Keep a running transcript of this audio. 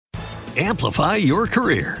Amplify your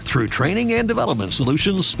career through training and development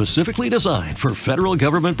solutions specifically designed for federal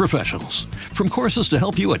government professionals. From courses to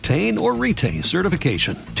help you attain or retain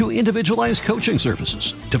certification, to individualized coaching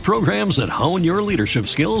services, to programs that hone your leadership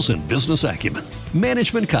skills and business acumen,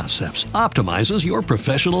 Management Concepts optimizes your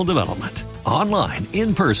professional development. Online,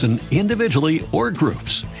 in person, individually, or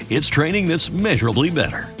groups, it's training that's measurably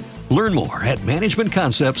better. Learn more at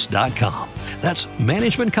managementconcepts.com. That's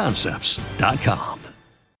managementconcepts.com.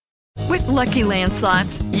 With Lucky Land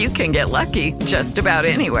Slots, you can get lucky just about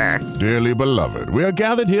anywhere. Dearly beloved, we are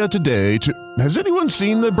gathered here today to... Has anyone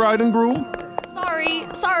seen the bride and groom?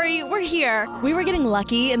 Sorry, we're here. We were getting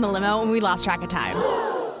lucky in the limo and we lost track of time.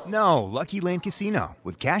 No, Lucky Land Casino,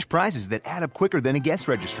 with cash prizes that add up quicker than a guest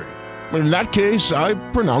registry. In that case, I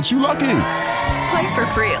pronounce you lucky. Play for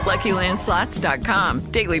free at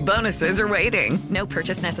LuckyLandSlots.com. Daily bonuses are waiting. No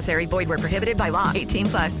purchase necessary. Void where prohibited by law.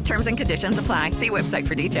 18+. Terms and conditions apply. See website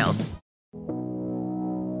for details.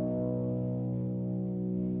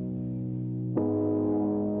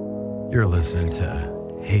 You're listening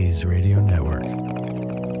to Hayes Radio Network,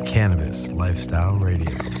 Cannabis Lifestyle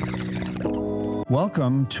Radio.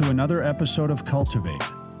 Welcome to another episode of Cultivate.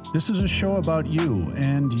 This is a show about you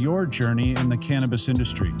and your journey in the cannabis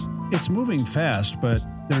industry. It's moving fast, but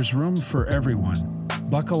there's room for everyone.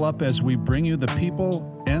 Buckle up as we bring you the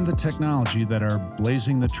people and the technology that are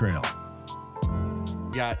blazing the trail.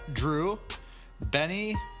 We got Drew,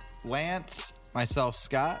 Benny, Lance, myself,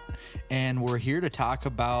 Scott, and we're here to talk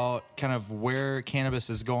about kind of where cannabis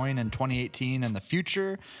is going in 2018 and the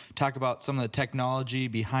future, talk about some of the technology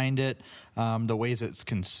behind it, the ways it's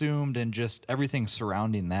consumed, and just everything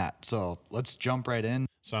surrounding that. So let's jump right in.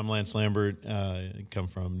 So I'm Lance Lambert, come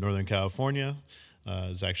from Northern California.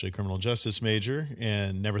 Was actually a criminal justice major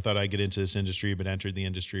and never thought I'd get into this industry, but entered the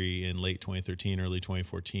industry in late 2013, early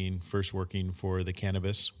 2014, first working for The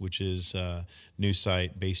Cannabis, which is a news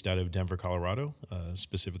site based out of Denver, Colorado,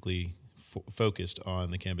 specifically focused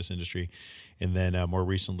on the cannabis industry. And then more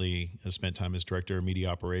recently, I spent time as director of media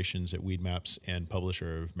operations at Weed Maps and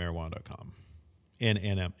publisher of marijuana.com.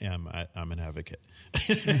 And I'm an advocate.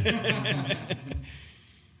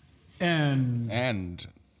 And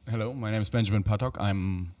hello, my name is Benjamin Patok.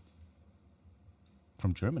 I'm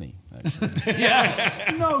from Germany, actually.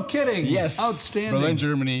 Yeah, no kidding. Yes, outstanding. Berlin,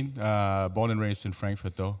 Germany. Born and raised in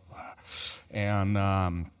Frankfurt, though. And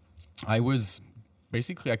I was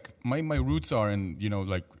basically my roots are in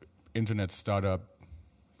like internet startup,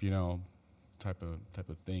 type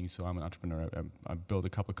of thing. So I'm an entrepreneur. I built a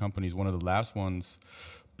couple of companies. One of the last ones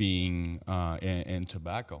being in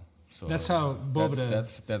tobacco. So that's how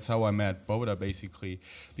Boveda. That's how I met Boveda, basically,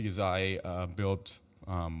 because I built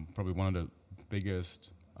probably one of the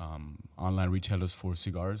biggest online retailers for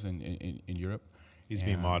cigars in Europe. He's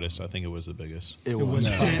being modest. I think it was the biggest. It was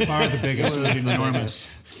by far the biggest. It was enormous.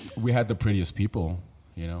 We had the prettiest people,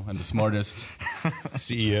 and the smartest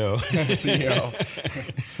CEO.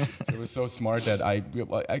 It was so smart that I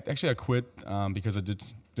quit because I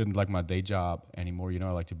didn't like my day job anymore.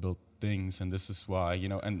 I like to build things, and this is why,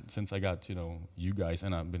 and since I got to know you guys,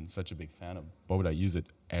 and I've been such a big fan of Boveda, I use it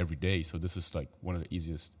every day, so this is like one of the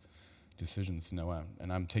easiest decisions, and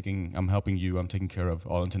I'm helping you, I'm taking care of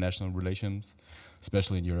all international relations,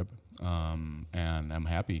 especially in Europe, and I'm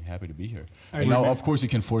happy to be here. And now, of course, you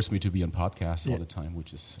can force me to be on podcasts all the time,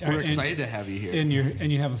 which is... We're excited to have you here.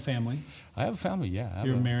 And you have a family? I have a family, yeah.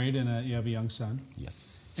 You're married, and you have a young son?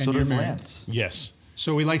 Yes. And so you're does married? Lance. Yes.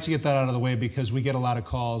 So we like to get that out of the way because we get a lot of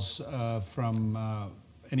calls from...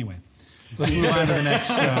 anyway, let's move on to the next...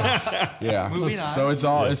 yeah. Moving on. So it's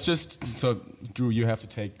all... It's just... So, Drew, you have to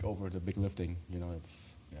take over the big lifting.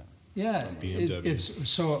 It's... Yeah. It's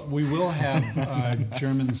so we will have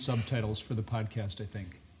German subtitles for the podcast, I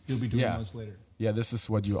think. You'll be doing those later. Yeah, this is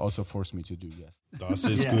what you also forced me to do, yes. Das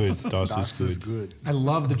ist good. Das ist good. I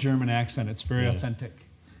love the German accent. It's very authentic.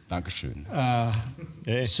 Dankeschön.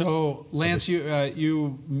 Hey. So, Lance,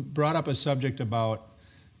 you brought up a subject about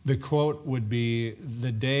the quote would be,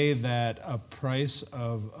 the day that a price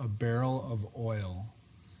of a barrel of oil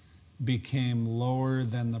became lower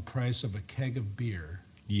than the price of a keg of beer.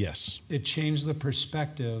 Yes. It changed the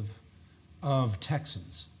perspective of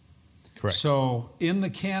Texans. Correct. So in the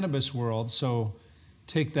cannabis world, so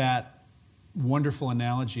take that wonderful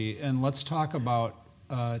analogy and let's talk about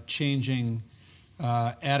changing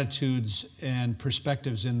attitudes and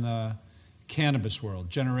perspectives in the cannabis world,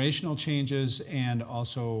 generational changes and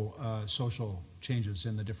also social changes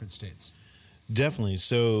in the different states. Definitely.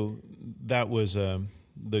 So that was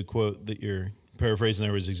the quote that you're paraphrasing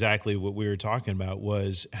there was exactly what we were talking about,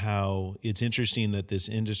 was how it's interesting that this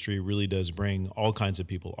industry really does bring all kinds of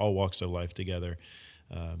people, all walks of life together.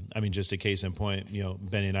 I mean, just a case in point,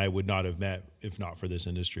 Benny and I would not have met if not for this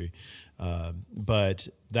industry. But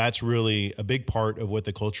that's really a big part of what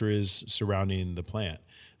the culture is surrounding the plant.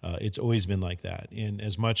 It's always been like that. And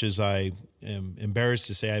as much as I am embarrassed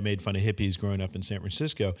to say I made fun of hippies growing up in San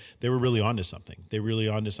Francisco, they were really onto something. They were really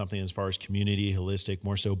onto something as far as community, holistic,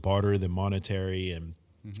 more so barter than monetary, and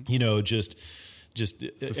just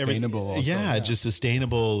sustainable. Also, just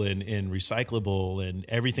sustainable and recyclable and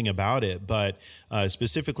everything about it. But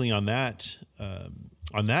specifically on that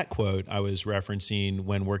quote, I was referencing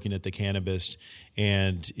when working at the Cannabis,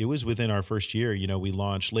 and it was within our first year. We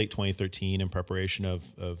launched late 2013 in preparation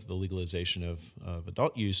of the legalization of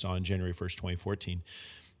adult use on January 1st, 2014.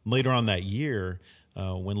 Later on that year,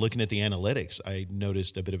 when looking at the analytics, I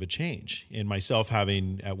noticed a bit of a change. And myself,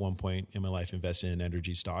 having at one point in my life invested in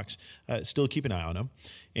energy stocks, still keep an eye on them.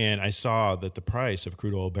 And I saw that the price of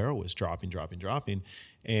crude oil barrel was dropping.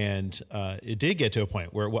 And it did get to a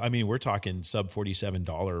point where, we're talking sub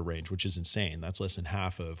 $47 range, which is insane. That's less than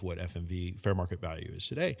half of what FMV fair market value is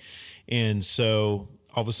today. And so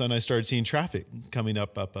all of a sudden I started seeing traffic coming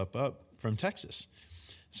up from Texas.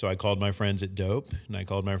 So I called my friends at Dope, and I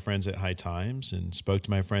called my friends at High Times, and spoke to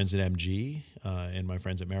my friends at MG and my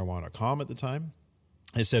friends at Marijuana.com at the time.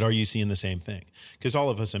 I said, "Are you seeing the same thing?" Because all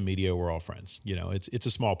of us in media, we're all friends. It's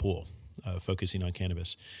a small pool focusing on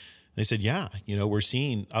cannabis. They said, "Yeah, we're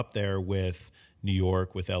seeing up there with New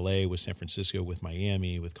York, with LA, with San Francisco, with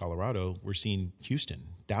Miami, with Colorado. We're seeing Houston,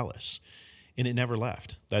 Dallas." And it never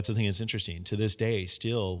left. That's the thing that's interesting. To this day,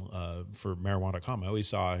 still, for Marijuana.com, I always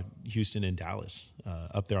saw Houston and Dallas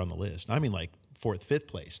up there on the list. I mean, like 4th, 5th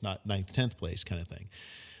place, not 9th, 10th place kind of thing.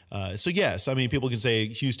 So yes, people can say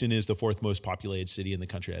Houston is the 4th most populated city in the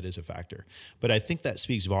country. That is a factor. But I think that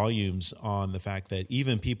speaks volumes on the fact that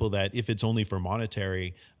even people that, if it's only for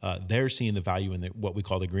monetary, they're seeing the value in what we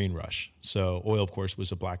call the green rush. So oil, of course,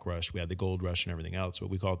 was a black rush. We had the gold rush and everything else, but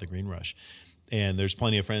we call it the green rush. And there's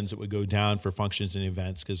plenty of friends that would go down for functions and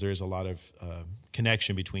events because there's a lot of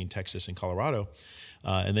connection between Texas and Colorado.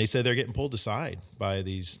 And they said they're getting pulled aside by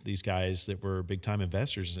these guys that were big-time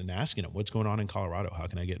investors and asking them, what's going on in Colorado? How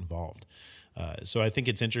can I get involved? So I think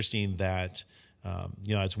it's interesting that,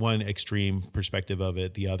 it's one extreme perspective of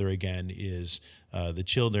it. The other, again, is the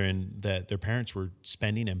children that their parents were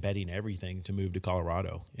spending and betting everything to move to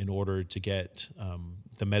Colorado in order to get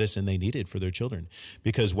the medicine they needed for their children.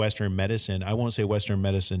 Because Western medicine, I won't say Western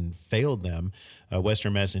medicine failed them.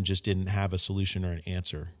 Western medicine just didn't have a solution or an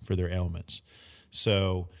answer for their ailments.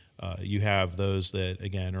 So you have those that,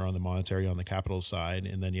 again, are on the monetary, on the capital side,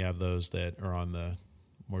 and then you have those that are on the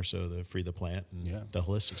more so the free the plant and the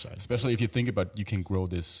holistic side. Especially if you think about you can grow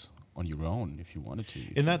this on your own if you wanted to.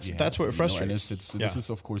 And that's what frustrates. This is,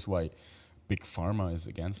 of course, why big pharma is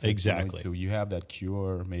against it. Exactly. So you have that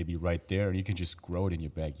cure maybe right there, and you can just grow it in your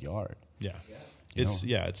backyard. Yeah.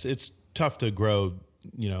 It's tough to grow,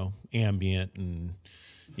 ambient and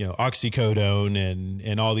oxycodone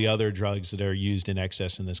and all the other drugs that are used in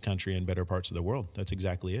excess in this country and better parts of the world. That's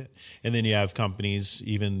exactly it. And then you have companies,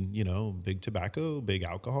 even, big tobacco, big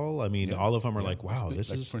alcohol. All of them are like, wow,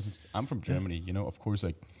 this is... For instance, I'm from Germany, of course,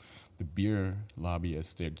 like the beer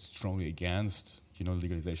lobbyists, they're strongly against,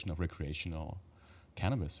 legalization of recreational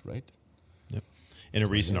cannabis, right? Yep. And a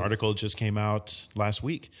recent article just came out last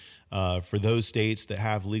week. For those states that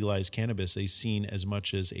have legalized cannabis, they've seen as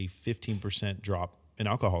much as a 15% drop in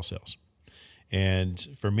alcohol sales. And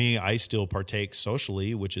for me, I still partake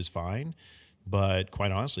socially, which is fine. But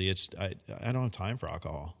quite honestly, I don't have time for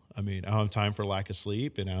alcohol. I don't have time for lack of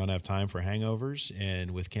sleep, and I don't have time for hangovers.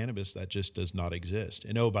 And with cannabis, that just does not exist.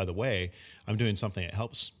 And by the way, I'm doing something that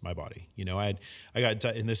helps my body. I got,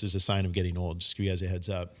 and this is a sign of getting old, just to give you guys a heads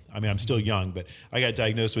up. I'm still young, but I got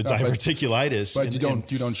diagnosed with diverticulitis. But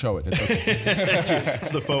you don't show it. It's okay.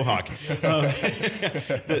 It's the faux hawk.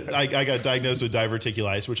 I got diagnosed with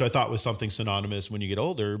diverticulitis, which I thought was something synonymous when you get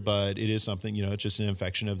older, but it is something, it's just an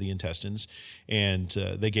infection of the intestines. And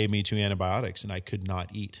they gave me 2 antibiotics, and I could not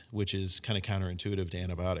eat, which is kind of counterintuitive to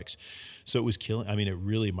antibiotics. So it was killing. It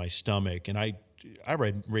really, my stomach, and I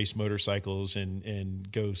race motorcycles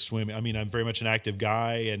and go swimming. I'm very much an active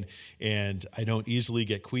guy, and I don't easily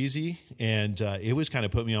get queasy. And it was kind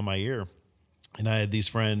of put me on my ear. And I had these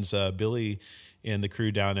friends, Billy and the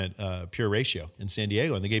crew down at Pure Ratio in San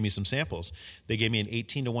Diego, and they gave me some samples. They gave me an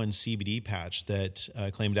 18-to-1 CBD patch that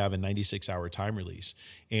claimed to have a 96-hour time release.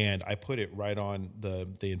 And I put it right on the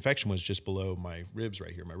infection was just below my ribs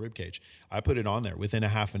right here, my rib cage. I put it on there. Within a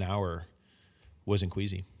half an hour, wasn't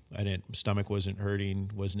queasy. Stomach wasn't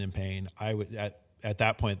hurting, wasn't in pain. At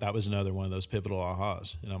that point, that was another one of those pivotal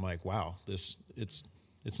ahas. And I'm like, wow, it's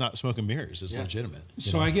It's not smoke and mirrors. It's legitimate.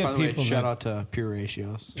 So I get By the way, people shout out to Pure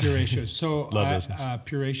Ratios. Pure Ratios. So Love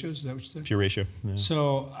Pure Ratios, is that what you said? Pure ratio. Yeah.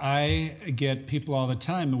 So I get people all the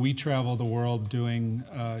time. We travel the world doing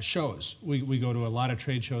shows. We go to a lot of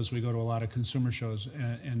trade shows. We go to a lot of consumer shows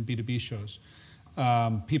and B2B shows.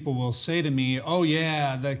 People will say to me, "Oh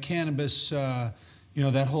yeah, the cannabis,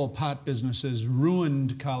 that whole pot business has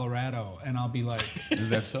ruined Colorado," and I'll be like, "Is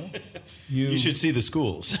that so?" You should see the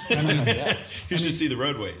schools. I mean, you should see the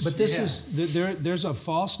roadways. But this is there's a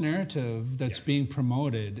false narrative that's being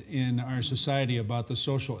promoted in our society about the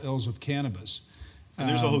social ills of cannabis. And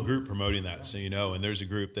there's a whole group promoting that, so and there's a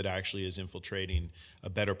group that actually is infiltrating a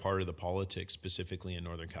better part of the politics, specifically in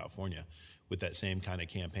Northern California, with that same kind of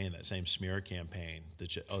campaign, that same smear campaign.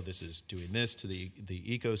 That this is doing this to the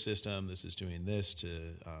ecosystem. This is doing this to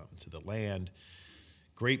the land.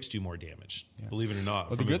 Grapes do more damage, believe it or not.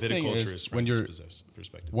 Well, from the a good thing viticulturist is when you're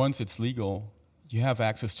perspective. Once it's legal, you have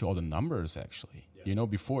access to all the numbers. Actually,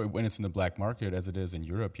 before when it's in the black market, as it is in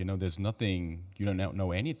Europe, there's nothing. You don't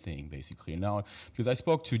know anything basically. Now, because I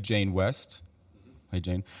spoke to Jane West. Hi,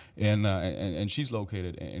 Jane. And she's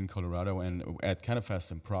located in Colorado and at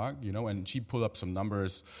Cannabis in Prague, and she pulled up some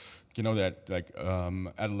numbers, that like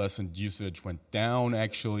adolescent usage went down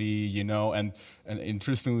actually, and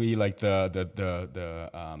interestingly, like the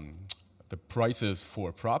prices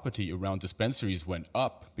for property around dispensaries went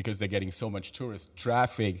up because they're getting so much tourist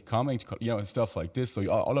traffic coming, and stuff like this. So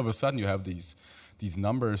all of a sudden you have these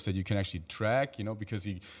numbers that you can actually track, because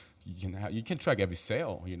you can track every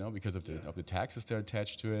sale, because of the taxes that are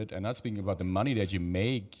attached to it, and not speaking about the money that you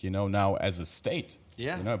make, now as a state.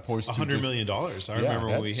 Yeah, $100 million. I remember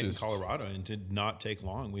when we hit in Colorado, and it did not take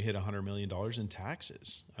long. We hit $100 million in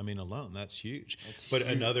taxes. I mean, alone, that's huge. But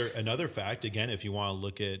another fact, again, if you want to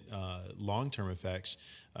look at long-term effects,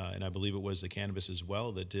 and I believe it was the Cannabis as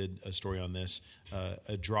well that did a story on this,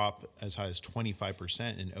 a drop as high as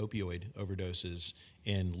 25% in opioid overdoses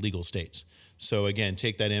in legal states. So again,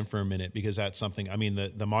 take that in for a minute, because that's something, I mean,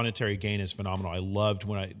 the monetary gain is phenomenal. I loved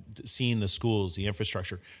when I seen the schools, the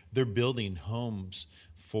infrastructure. They're building homes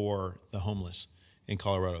for the homeless in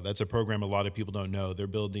Colorado. That's a program a lot of people don't know. They're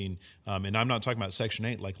building, and I'm not talking about Section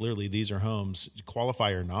 8, like literally these are homes,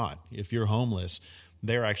 qualify or not. If you're homeless,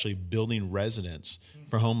 they're actually building residence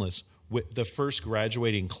for homeless. With the first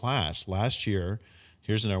graduating class last year,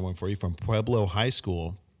 here's another one for you, from Pueblo High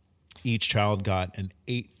School, each child got an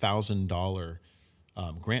 $8,000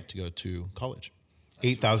 grant to go to college.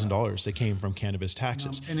 $8,000 that came from cannabis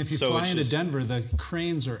taxes. And if you fly into Denver, the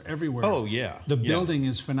cranes are everywhere. Oh, yeah. The building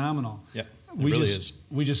is phenomenal. Yeah, is.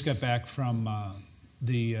 We just got back from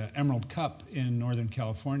the Emerald Cup in Northern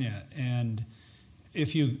California, and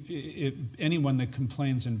if anyone that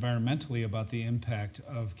complains environmentally about the impact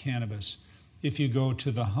of cannabis, if you go to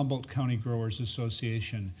the Humboldt County Growers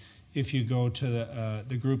Association, if you go to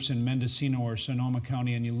the groups in Mendocino or Sonoma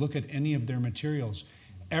County and you look at any of their materials,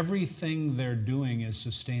 everything they're doing is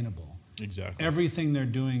sustainable. Exactly. Everything they're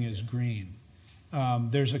doing is green.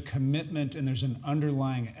 There's a commitment and there's an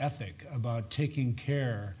underlying ethic about taking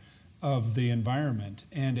care of the environment,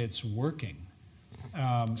 and it's working.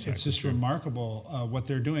 It's just remarkable what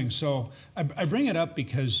they're doing. So I bring it up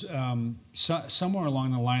because somewhere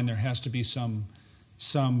along the line there has to be some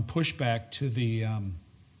pushback to the,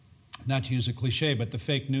 not to use a cliche, but the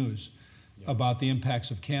fake news about the impacts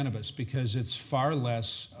of cannabis, because it's far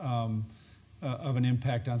less of an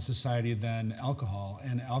impact on society than alcohol,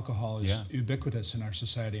 and alcohol is ubiquitous in our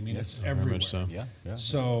society. I mean, it's everywhere. So. Yeah.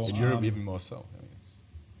 So in Europe, even more so.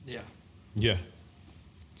 Yeah.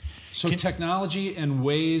 So technology and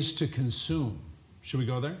ways to consume. Should we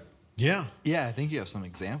go there? Yeah. Yeah, I think you have some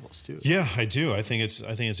examples too. Yeah, I do. I think it's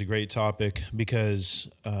a great topic because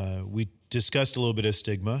we discussed a little bit of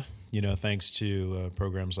stigma, thanks to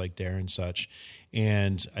programs like DARE and such.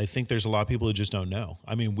 And I think there's a lot of people who just don't know.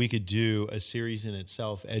 I mean, we could do a series in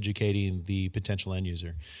itself educating the potential end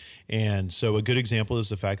user. And so a good example is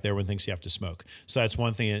the fact that everyone thinks you have to smoke. So that's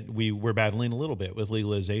one thing that we're battling a little bit with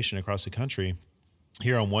legalization across the country.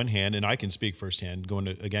 Here on one hand, and I can speak firsthand, going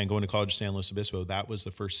to college in San Luis Obispo, that was the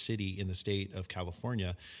first city in the state of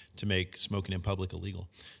California to make smoking in public illegal.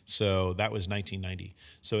 So that was 1990.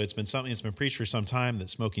 So it's been something that's been preached for some time that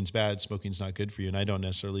smoking's bad, smoking's not good for you, and I don't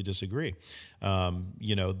necessarily disagree.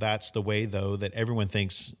 That's the way, though, that everyone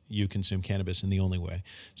thinks you consume cannabis, in the only way.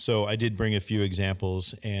 So I did bring a few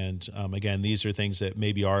examples, and again, these are things that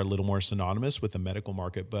maybe are a little more synonymous with the medical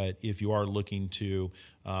market, but if you are looking to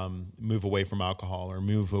move away from alcohol or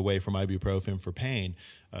move away from ibuprofen for pain,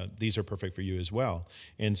 these are perfect for you as well.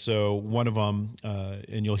 And so one of them,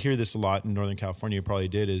 and you'll hear this a lot in Northern California, you probably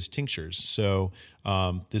did, is tinctures. So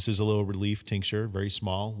this is a little relief tincture, very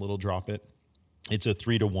small, little drop it. It's a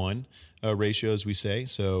 3-to-1 ratio, as we say.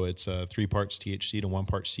 So it's 3 parts THC to 1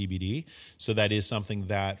 part CBD. So that is something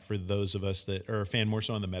that for those of us that are a fan more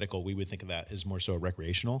so on the medical, we would think of that as more so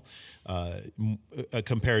recreational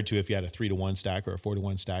compared to if you had a 3-to-1 stack or a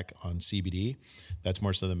 4-to-1 stack on CBD. That's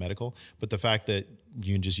more so the medical. But the fact that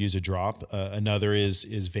you can just use a drop. Another is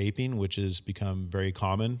vaping, which has become very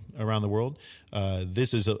common around the world.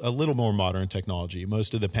 This is a little more modern technology.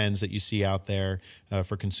 Most of the pens that you see out there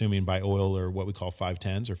for consuming by oil are what we call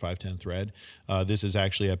 510s or 510 thread. This is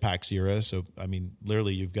actually a Pax Zero. So, I mean,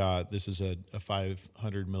 literally this is a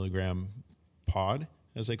 500 milligram pod,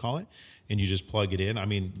 as they call it, and you just plug it in. I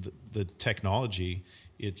mean, the technology,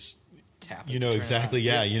 it's, you know exactly,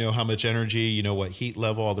 yeah. You know how much energy, you know what heat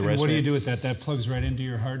level, all the rest of it. What do you do with that? That plugs right into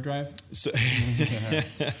your hard drive? So, and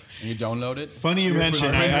you download it? Funny you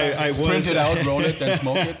mention. I was print it out, roll it, then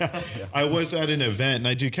smoke it. Yeah. I was at an event, and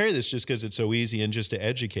I do carry this just because it's so easy and just to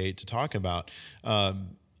educate, to talk about.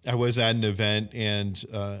 I was at an event, and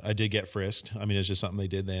I did get frisked. I mean, it's just something they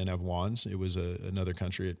did. They didn't have wands. It was another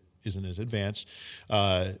country. It isn't as advanced.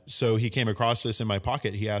 So he came across this in my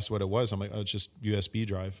pocket. He asked what it was. I'm like, oh, it's just USB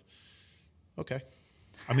drive. Okay.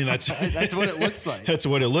 I mean, that's that's what it looks like. That's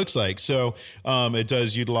what it looks like. So it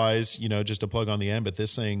does utilize, just a plug on the end. But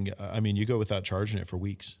this thing, I mean, you go without charging it for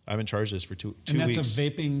weeks. I haven't charged this for two weeks. And that's a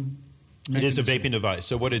vaping mechanism. It is a vaping device.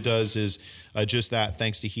 So what it does is just that,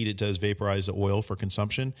 thanks to heat, it does vaporize the oil for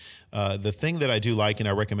consumption. The thing that I do like and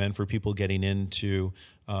I recommend for people getting into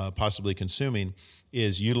possibly consuming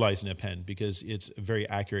is utilizing a pen because it's very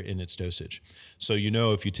accurate in its dosage. So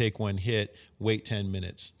if you take one hit, wait 10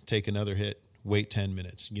 minutes, take another hit, wait 10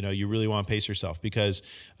 minutes. You really want to pace yourself because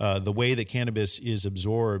the way that cannabis is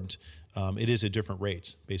absorbed, it is at different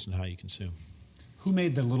rates based on how you consume. Who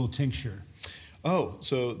made the little tincture? Oh,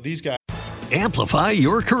 so these guys. Amplify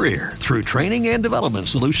your career through training and development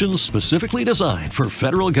solutions specifically designed for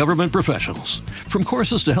federal government professionals. From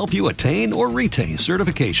courses to help you attain or retain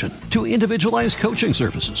certification, to individualized coaching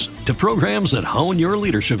services, to programs that hone your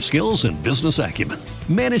leadership skills and business acumen,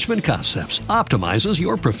 Management Concepts optimizes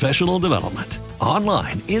your professional development.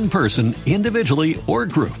 Online, in person, individually, or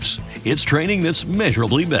groups, it's training that's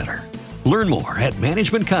measurably better. Learn more at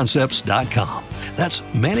managementconcepts.com. That's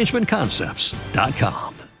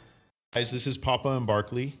managementconcepts.com. Guys, this is Papa and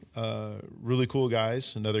Barkley, really cool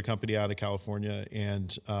guys, another company out of California.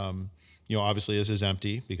 And, obviously this is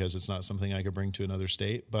empty because it's not something I could bring to another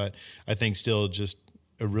state. But I think still just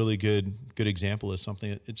a really good example is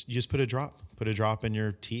something that you just put a drop in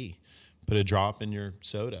your tea, put a drop in your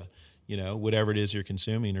soda, whatever it is you're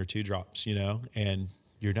consuming, or 2 drops, and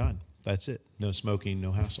you're done. That's it. No smoking,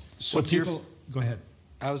 no hassle. So go ahead.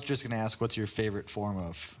 I was just going to ask, what's your favorite form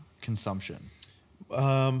of consumption?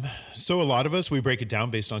 So a lot of us, we break it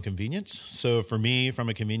down based on convenience. So for me, from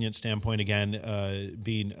a convenience standpoint, again,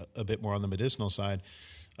 being a bit more on the medicinal side,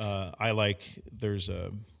 there's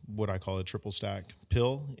what I call a triple stack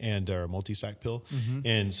pill and a multi-stack pill. Mm-hmm.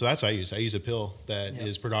 And so that's what I use. I use a pill that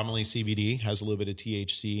is predominantly CBD, has a little bit of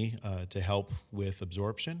THC to help with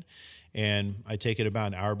absorption. And I take it about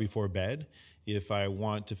an hour before bed. If I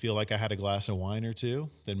want to feel like I had a glass of wine or 2,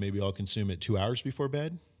 then maybe I'll consume it 2 hours before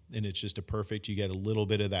bed. And it's just you get a little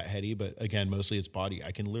bit of that heady, but again, mostly it's body.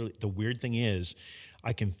 The weird thing is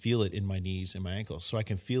I can feel it in my knees and my ankles. So I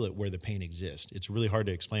can feel it where the pain exists. It's really hard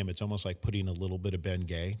to explain. It's almost like putting a little bit of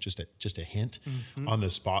Bengay, just a hint on the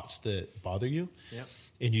spots that bother you. Yep.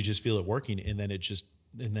 And you just feel it working. And then it just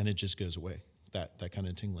goes away. That kind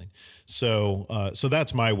of tingling. So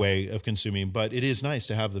that's my way of consuming, but it is nice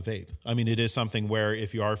to have the vape. I mean, it is something where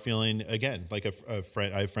if you are feeling, again, like a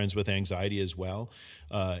friend, I have friends with anxiety as well.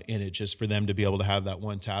 And it just, for them to be able to have that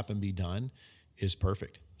one tap and be done is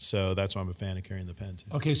perfect. So that's why I'm a fan of carrying the pen too.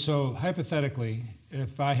 Okay. So hypothetically,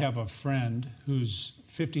 if I have a friend who's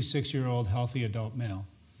 56-year-old healthy adult male.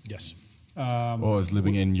 Yes. Or is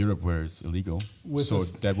living in Europe where it's illegal. So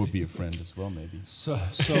that would be a friend as well, maybe. So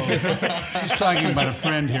she's talking about a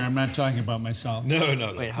friend here. I'm not talking about myself.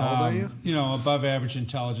 No. Wait, how old are you? Above average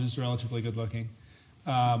intelligence, relatively good looking.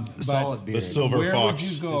 Solid beard. The silver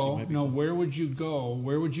fox. Where would you go?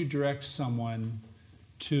 Where would you direct someone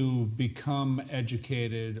to become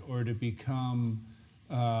educated or to become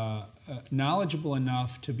knowledgeable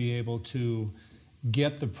enough to be able to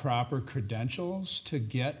get the proper credentials to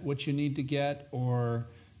get what you need to get, or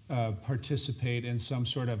participate in some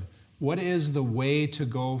sort of, what is the way to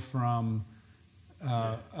go from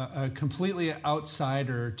a completely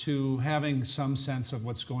outsider to having some sense of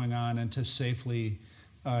what's going on and to safely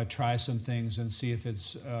try some things and see if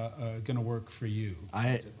it's going to work for you?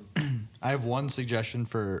 I have one suggestion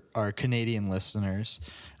for our Canadian listeners.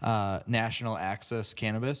 National Access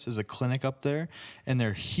Cannabis is a clinic up there, and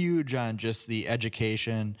they're huge on just the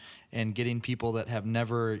education and getting people that have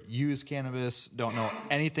never used cannabis, don't know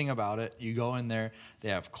anything about it. You go in there, they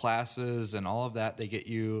have classes and all of that. They get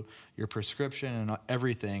you your prescription and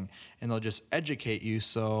everything, and they'll just educate you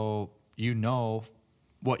so you know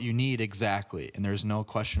what you need exactly, and there's no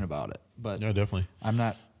question about it. But no, definitely.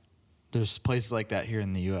 There's places like that here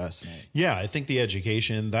in the U.S. Yeah, I think the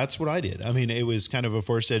education, that's what I did. I mean, it was kind of a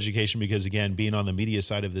forced education because, again, being on the media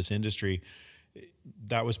side of this industry,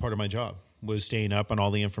 that was part of my job, was staying up on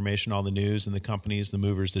all the information, all the news and the companies, the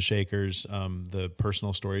movers, the shakers, the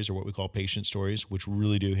personal stories, or what we call patient stories, which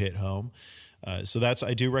really do hit home. So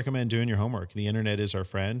I do recommend doing your homework. The internet is our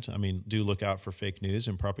friend. I mean, do look out for fake news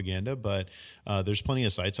and propaganda, but there's plenty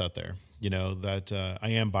of sites out there, that I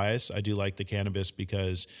am biased. I do like the cannabis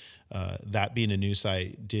because that being a news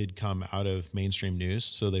site did come out of mainstream news.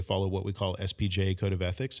 So they follow what we call SPJ, Code of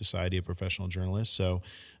Ethics, Society of Professional Journalists. So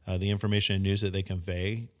the information and news that they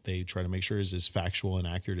convey, they try to make sure is as factual and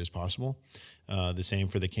accurate as possible. The same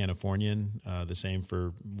for the Californian, the same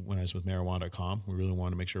for when I was with marijuana.com. We really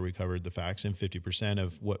wanted to make sure we covered the facts, and 50%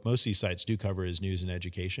 of what most of these sites do cover is news and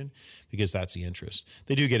education, because that's the interest.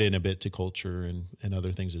 They do get in a bit to culture and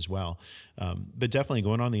other things as well. But definitely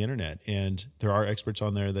going on the internet, and there are experts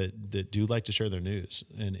on there that do like to share their news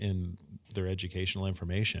and their educational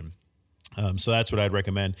information. So that's what I'd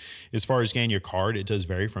recommend. As far as getting your card, it does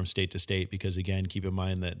vary from state to state because, again, keep in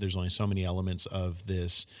mind that there's only so many elements of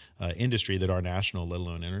this industry that are national, let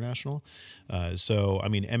alone international. So, I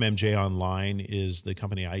mean, MMJ Online is the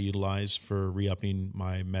company I utilize for re-upping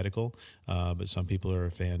my medical, but some people are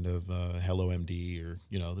a fan of Hello MD, or,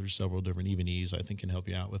 there's several different, even Ease, I think, can help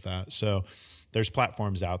you out with that. So there's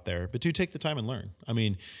platforms out there, but do take the time and learn. I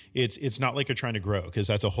mean, it's not like you're trying to grow, because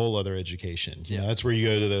that's a whole other education. That's where you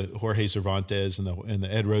go to the Jorge Cervantes and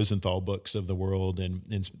the Ed Rosenthal books of the world, and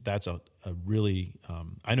that's a really.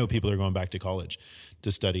 I know people are going back to college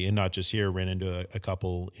to study, and not just here. Ran into a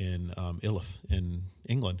couple in Ilford in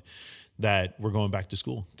England that were going back to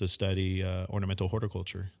school to study ornamental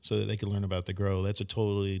horticulture so that they could learn about the grow. That's a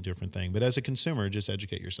totally different thing. But as a consumer, just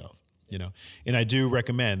educate yourself. And I do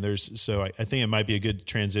recommend I think it might be a good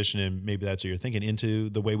transition, and maybe that's what you're thinking, into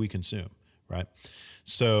the way we consume, right?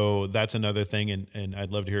 So that's another thing. And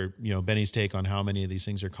I'd love to hear, Benny's take on how many of these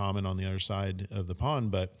things are common on the other side of the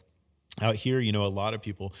pond. But out here, a lot of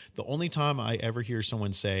people, the only time I ever hear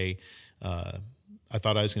someone say, I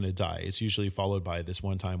thought I was going to die, it's usually followed by this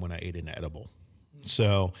one time when I ate an edible.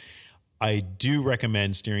 So I do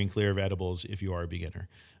recommend steering clear of edibles if you are a beginner.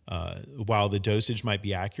 While the dosage might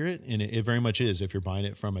be accurate, and it very much is if you're buying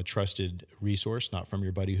it from a trusted resource, not from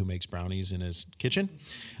your buddy who makes brownies in his kitchen,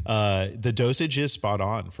 the dosage is spot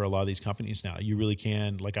on for a lot of these companies now. You really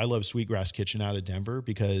can. Like, I love Sweetgrass Kitchen out of Denver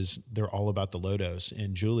because they're all about the low dose.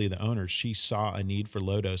 And Julie, the owner, she saw a need for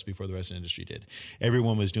low dose before the rest of the industry did.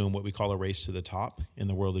 Everyone was doing what we call a race to the top in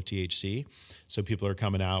the world of THC. So people are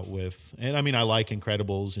coming out with, and I mean, I like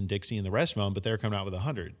Incredibles and Dixie and the rest of them, but they're coming out with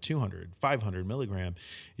 100, 200, 500 milligram.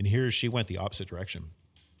 And here she went the opposite direction.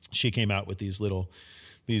 She came out with these little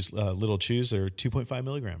chews that are 2.5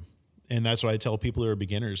 milligram. And that's what I tell people who are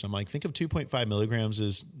beginners. I'm like, think of 2.5 milligrams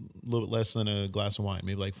as a little bit less than a glass of wine,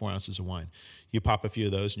 maybe like 4 ounces of wine. You pop a few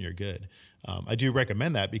of those and you're good. I do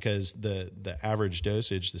recommend that because the average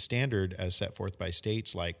dosage, the standard as set forth by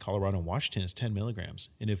states like Colorado and Washington, is 10 milligrams.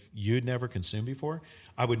 And if you'd never consumed before,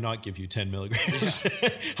 I would not give you 10 milligrams.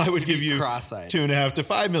 I would give you 2.5 to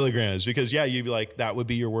 5 milligrams because, you'd be like, that would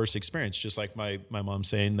be your worst experience. Just like my mom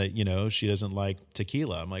saying that, she doesn't like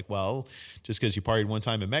tequila. I'm like, well, just because you partied one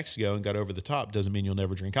time in Mexico and got over the top doesn't mean you'll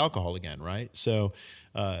never drink alcohol again, right? So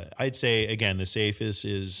I'd say, again, the safest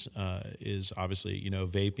is obviously,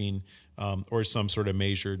 vaping or some sort of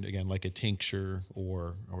measured, again, like a tincture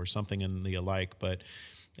or something in the alike, but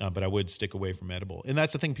I would stick away from edible. And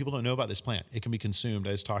that's the thing people don't know about this plant. It can be consumed.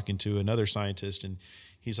 I was talking to another scientist, and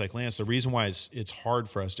he's like, Lance, the reason why it's hard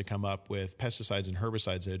for us to come up with pesticides and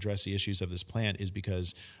herbicides that address the issues of this plant is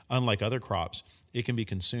because, unlike other crops, it can be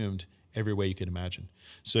consumed every way you can imagine.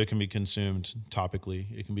 So it can be consumed topically,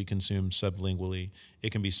 it can be consumed sublingually,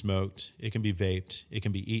 it can be smoked, it can be vaped, it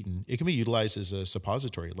can be eaten, it can be utilized as a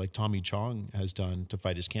suppository like Tommy Chong has done to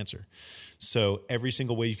fight his cancer. So every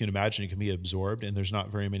single way you can imagine it can be absorbed, and there's not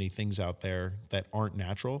very many things out there that aren't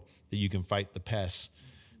natural that you can fight the pests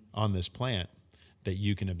on this plant that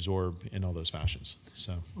you can absorb in all those fashions.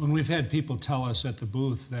 So when we've had people tell us at the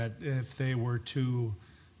booth that if they were to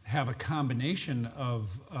have a combination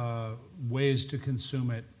of ways to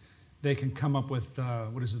consume it, they can come up with the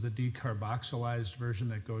decarboxylized version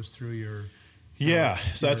that goes through your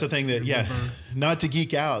so that's the thing that not to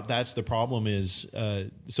geek out, that's the problem is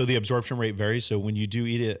so the absorption rate varies. So when you do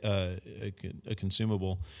eat a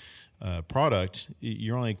consumable product,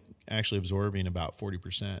 you're only actually absorbing about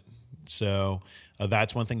 40%. So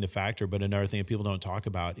that's one thing to factor. But another thing that people don't talk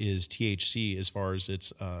about is THC, as far as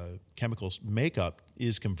its chemical makeup,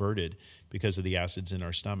 is converted because of the acids in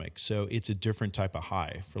our stomach. So it's a different type of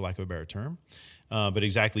high, for lack of a better term. But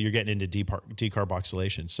exactly, you're getting into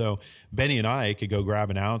decarboxylation. So Benny and I could go grab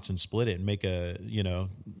an ounce and split it and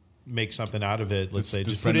make something out of it. Let's say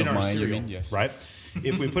just put it in our cereal, right?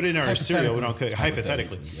 If we put it in our cereal, we don't cook,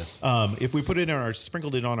 hypothetically. Yes. If we put it in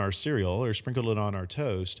sprinkled it on our cereal or sprinkled it on our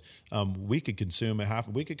toast, we could consume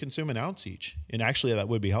an ounce each, and actually that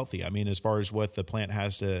would be healthy. I mean, as far as what the plant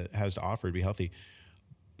has to offer, it'd be healthy.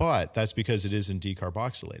 But that's because it isn't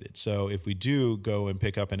decarboxylated. So if we do go and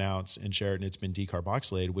pick up an ounce and share it and it's been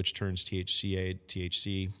decarboxylated, which turns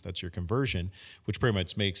THC, that's your conversion, which pretty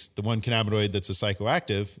much makes the one cannabinoid that's a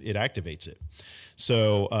psychoactive, it activates it.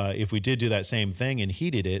 So if we did do that same thing and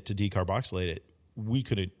heated it to decarboxylate it,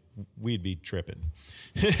 we'd be tripping.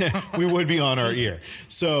 We would be on our ear.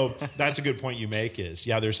 So that's a good point you make is,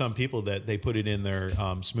 there's some people that they put it in their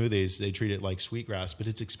smoothies, they treat it like sweetgrass, but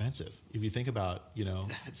it's expensive. If you think about,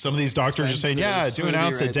 some of these doctors are saying, do an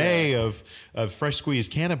ounce a day of fresh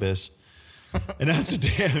squeezed cannabis. An ounce a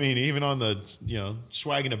day, I mean, even on the,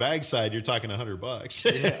 swag in a bag side, you're talking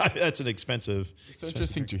 $100. Yeah. That's an expensive. It's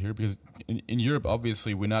interesting to hear because in Europe,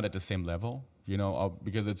 obviously, we're not at the same level,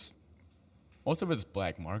 because it's, most of it's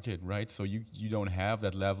black market, right? So you don't have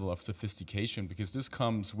that level of sophistication because this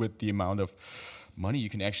comes with the amount of money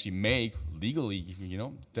you can actually make legally.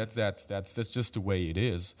 That's just the way it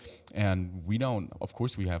is. And we don't. Of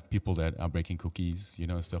course, we have people that are breaking cookies,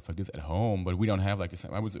 stuff like this at home, but we don't have like the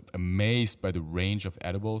same. I was amazed by the range of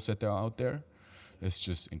edibles that are out there. It's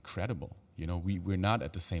just incredible. We're not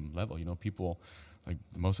at the same level. People, like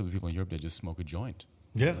most of the people in Europe, they just smoke a joint.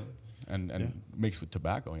 Yeah. And mixed with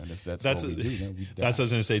tobacco, and that's what we do. That's what I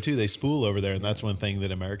was going to say too. They spool over there, and that's one thing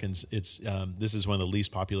that Americans. This is one of the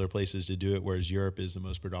least popular places to do it, whereas Europe is the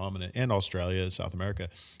most predominant, and Australia, South America.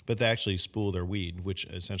 But they actually spool their weed, which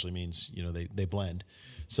essentially means they blend.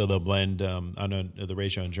 So they'll blend. I don't know the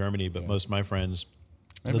ratio in Germany, but most of my friends.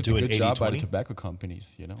 They'll do an 80-20. It's a good job by the tobacco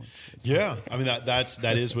companies, I mean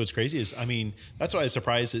that is what's crazy is that's why I was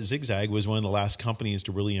surprised that Zigzag was one of the last companies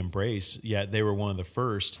to really embrace. Yet they were one of the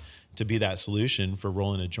first to be that solution for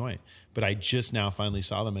rolling a joint. But I just now finally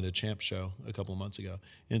saw them at a Champ show a couple of months ago,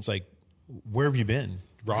 and it's like, where have you been?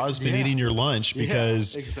 Raw's been eating your lunch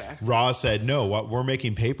because Raw said no. We're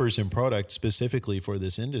making papers and product specifically for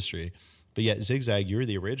this industry. But yet Zigzag, you're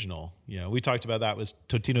the original. We talked about that with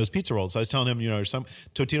Totino's Pizza Rolls. I was telling him, some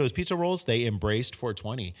Totino's Pizza Rolls, they embraced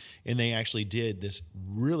 420. And they actually did this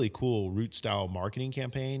really cool root-style marketing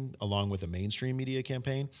campaign along with a mainstream media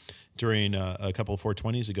campaign during a couple of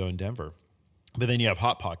 420s ago in Denver. But then you have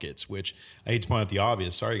Hot Pockets, which I hate to point out the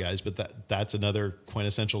obvious. Sorry, guys, but that's another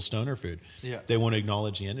quintessential stoner food. Yeah. They want to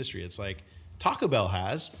acknowledge the industry. It's like Taco Bell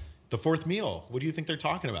has the fourth meal. What do you think they're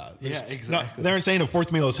talking about? Exactly. They aren't saying a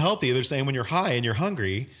fourth meal is healthy. They're saying when you're high and you're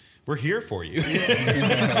hungry, we're here for you.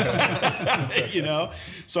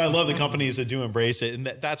 So I love the companies that do embrace it, and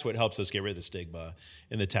that's what helps us get rid of the stigma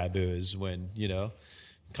and the taboo is when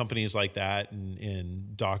companies like that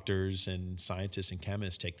and doctors and scientists and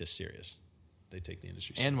chemists take this serious. They take the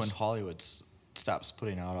industry serious. And when Hollywood stops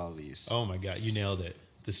putting out all these. Oh my God, you nailed it.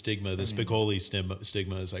 The stigma, the Spicoli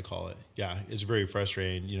stigma, as I call it. Yeah, it's very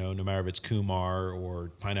frustrating, no matter if it's Kumar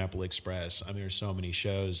or Pineapple Express. There's so many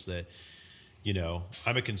shows that,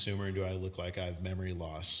 I'm a consumer and do I look like I have memory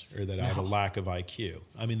loss or that I have a lack of IQ?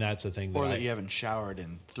 That's a thing. Or that you haven't showered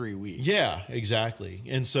in 3 weeks. Yeah, exactly.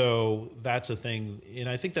 And so that's a thing. And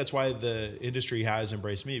I think that's why the industry has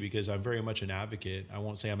embraced me because I'm very much an advocate. I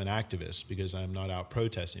won't say I'm an activist because I'm not out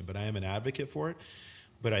protesting, but I am an advocate for it.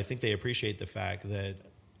 But I think they appreciate the fact that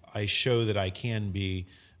I show that I can be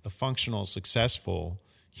a functional, successful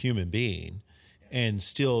human being and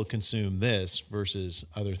still consume this versus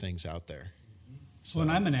other things out there. So,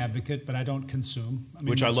 and I'm an advocate, but I don't consume.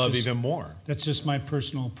 Which I love even more. That's just my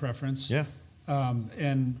personal preference. Yeah.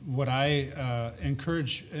 And what I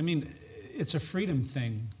encourage, it's a freedom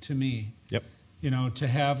thing to me. Yep. To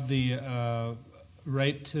have the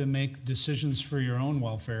right to make decisions for your own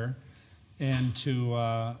welfare and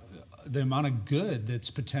to the amount of good that's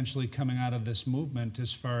potentially coming out of this movement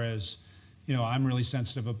as far as I'm really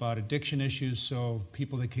sensitive about addiction issues, so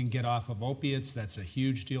people that can get off of opiates, that's a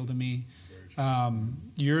huge deal to me.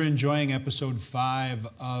 You're enjoying episode 5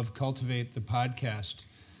 of Cultivate, the podcast,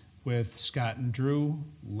 with Scott and Drew,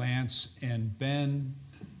 Lance and Ben,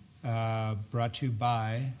 brought to you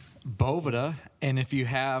by Boveda. And if you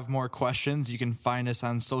have more questions, you can find us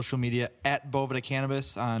on social media at Boveda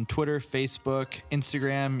Cannabis on Twitter, Facebook,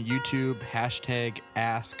 Instagram, YouTube, hashtag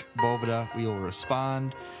Ask Boveda. We will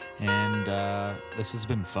respond. And this has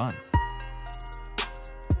been fun.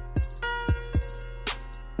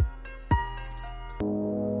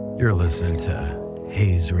 You're listening to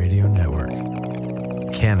Hayes Radio Network,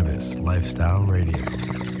 Cannabis Lifestyle Radio.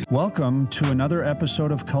 Welcome to another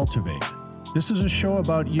episode of Cultivate. This is a show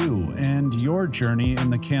about you and your journey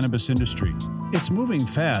in the cannabis industry. It's moving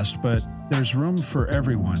fast, but there's room for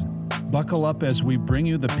everyone. Buckle up as we bring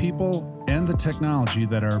you the people and the technology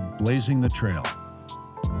that are blazing the trail.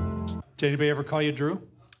 Did anybody ever call you Drew?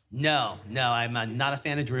 No, I'm not a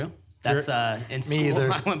fan of Drew. That's in school. Me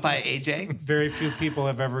either. I went by AJ. Very few people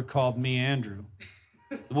have ever called me Andrew.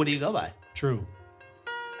 What do you go by? Drew.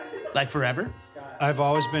 Like forever? I've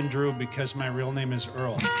always been Drew because my real name is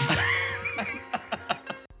Earl.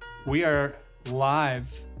 We are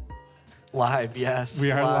live. Live, yes.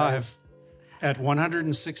 We are live at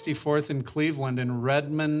 164th in Cleveland in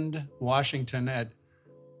Redmond, Washington at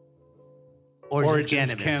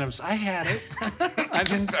Origins Cannabis. I had it. I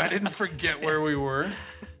didn't forget where we were.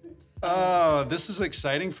 Oh, this is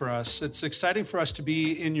exciting for us. It's exciting for us to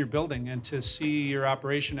be in your building and to see your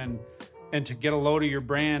operation and to get a load of your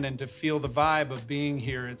brand and to feel the vibe of being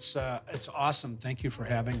here. It's awesome. Thank you for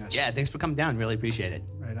having us. Yeah, thanks for coming down. Really appreciate it.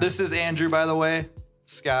 Right on. This is Andrew, by the way.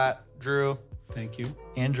 Scott, Drew. Thank you.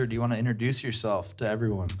 Andrew, do you want to introduce yourself to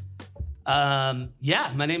everyone?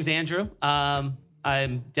 Yeah, my name's Andrew.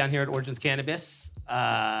 I'm down here at Origins Cannabis.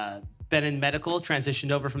 Been in medical,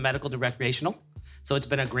 transitioned over from medical to recreational. So it's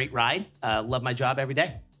been a great ride. Love my job every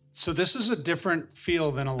day. So this is a different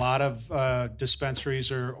feel than a lot of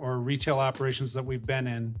dispensaries or retail operations that we've been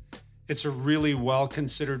in. It's a really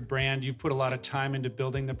well-considered brand. You've put a lot of time into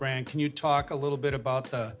building the brand. Can you talk a little bit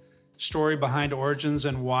about the story behind Origins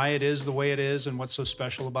and why it is the way it is and what's so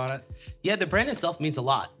special about it? Yeah, the brand itself means a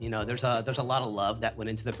lot. There's a lot of love that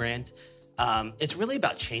went into the brand. It's really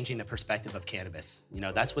about changing the perspective of cannabis.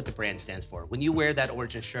 That's what the brand stands for. When you wear that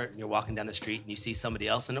Origin shirt and you're walking down the street and you see somebody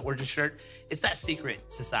else in an Origin shirt, it's that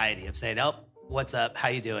secret society of saying, oh, what's up, how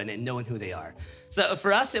you doing, and knowing who they are. So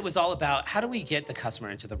for us, it was all about how do we get the customer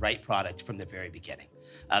into the right product from the very beginning.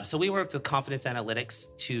 So we worked with Confidence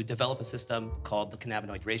Analytics to develop a system called the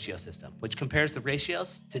cannabinoid ratio system, which compares the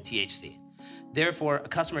ratios to THC. Therefore, a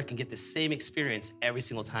customer can get the same experience every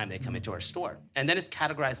single time they come into our store. And then it's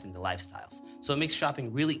categorized into lifestyles. So it makes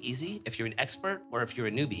shopping really easy if you're an expert or if you're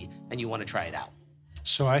a newbie and you want to try it out.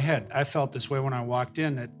 So I felt this way when I walked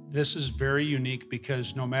in, that this is very unique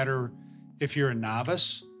because no matter if you're a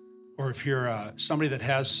novice or if you're somebody that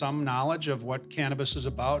has some knowledge of what cannabis is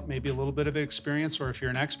about, maybe a little bit of experience, or if you're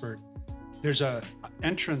an expert, there's a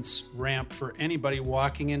entrance ramp for anybody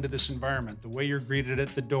walking into this environment. The way you're greeted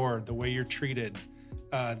at the door, the way you're treated,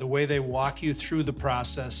 the way they walk you through the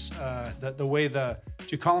process, the way do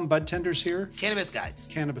you call them bud tenders here? Cannabis guides.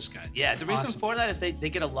 Cannabis guides. Yeah, the reason for that is they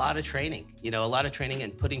get a lot of training, a lot of training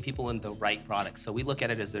and putting people in the right products. So we look at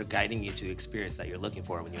it as they're guiding you to the experience that you're looking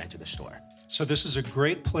for when you enter the store. So this is a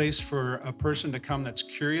great place for a person to come that's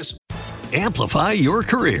curious. Amplify your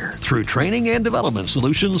career through training and development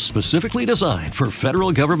solutions specifically designed for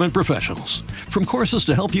federal government professionals. From courses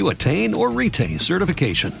to help you attain or retain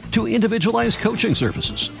certification, to individualized coaching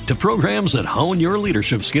services, to programs that hone your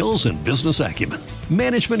leadership skills and business acumen,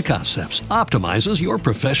 Management Concepts optimizes your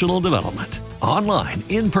professional development. Online,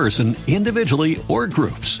 in person, individually, or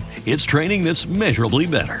groups, it's training that's measurably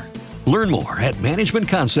better. Learn more at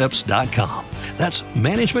managementconcepts.com. That's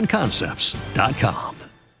managementconcepts.com.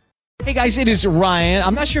 Hey guys, it is Ryan.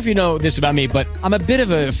 I'm not sure if you know this about me, but I'm a bit of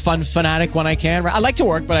a fun fanatic when I can. I like to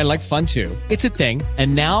work, but I like fun too. It's a thing.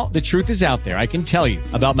 And now the truth is out there. I can tell you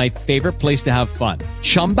about my favorite place to have fun.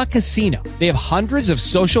 Chumba Casino. They have hundreds of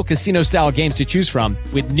social casino style games to choose from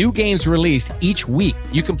with new games released each week.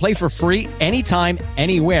 You can play for free anytime,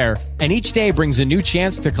 anywhere. And each day brings a new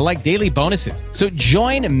chance to collect daily bonuses. So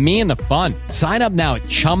join me in the fun. Sign up now at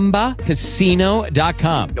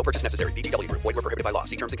ChumbaCasino.com. No purchase necessary. VGW Group. Void where prohibited by law.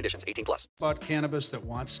 See terms and conditions. 18+. About cannabis that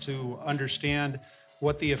wants to understand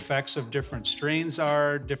what the effects of different strains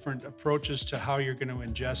are, different approaches to how you're going to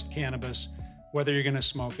ingest cannabis, whether you're going to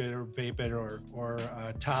smoke it or vape it or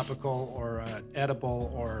topical or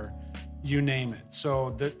edible or you name it.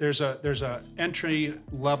 So there's a entry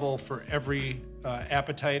level for every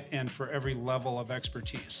appetite and for every level of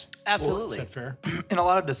expertise. Absolutely. Is that fair? And a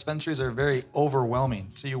lot of dispensaries are very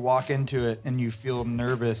overwhelming. So you walk into it and you feel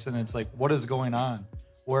nervous and it's like, what is going on?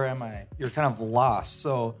 Where am I? You're kind of lost.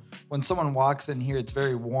 So when someone walks in here, it's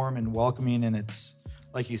very warm and welcoming, and it's,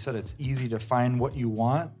 like you said, it's easy to find what you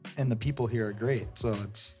want, and the people here are great. So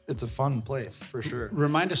it's a fun place for sure.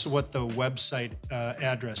 Remind us of what the website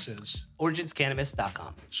address is.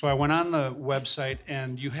 OriginsCannabis.com. So I went on the website,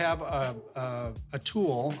 and you have a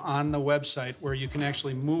tool on the website where you can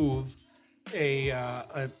actually move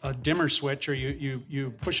a dimmer switch, or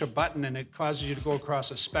you push a button, and it causes you to go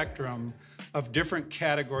across a spectrum of different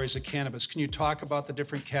categories of cannabis. Can you talk about the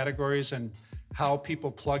different categories and how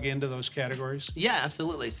people plug into those categories? Yeah,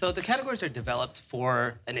 absolutely. So the categories are developed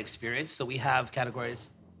for an experience. So we have categories.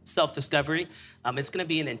 Self-discovery, it's going to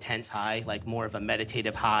be an intense high, like more of a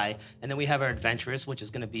meditative high. And then we have our adventurous, which is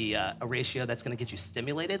going to be a ratio that's going to get you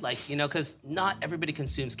stimulated, like, because not everybody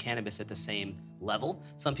consumes cannabis at the same level.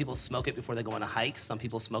 Some people smoke it before they go on a hike. Some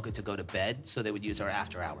people smoke it to go to bed, so they would use our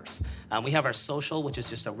after hours. We have our social, which is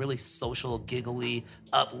just a really social, giggly,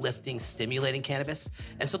 uplifting, stimulating cannabis.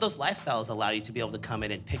 And so those lifestyles allow you to be able to come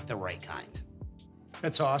in and pick the right kind.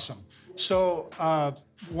 That's awesome. So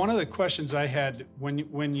one of the questions I had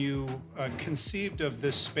when you conceived of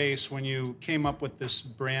this space, when you came up with this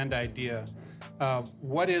brand idea,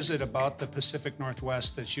 what is it about the Pacific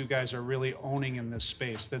Northwest that you guys are really owning in this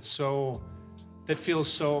space that feels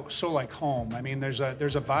so like home? I mean, there's a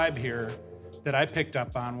vibe here that I picked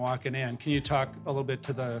up on walking in. Can you talk a little bit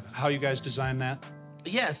to how you guys designed that?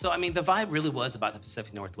 Yeah, so I mean, the vibe really was about the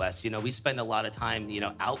Pacific Northwest. We spend a lot of time,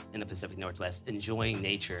 out in the Pacific Northwest enjoying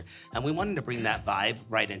nature, and we wanted to bring that vibe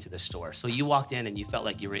right into the store. So you walked in and you felt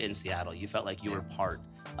like you were in Seattle. You felt like you were part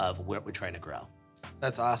of what we're trying to grow.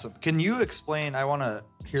 That's awesome. Can you explain, I want to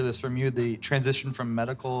hear this from you, the transition from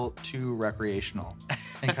medical to recreational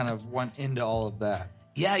and kind of went into all of that?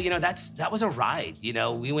 Yeah, that was a ride.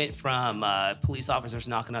 We went from police officers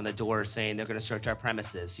knocking on the door saying they're going to search our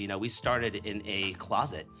premises. We started in a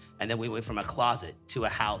closet, and then we went from a closet to a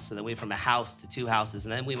house, and then we went from a house to 2 houses,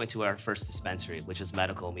 and then we went to our first dispensary, which is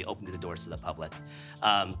medical, and we opened the doors to the public.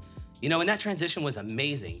 And that transition was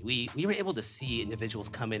amazing. We were able to see individuals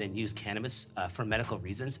come in and use cannabis for medical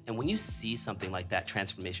reasons. And when you see something like that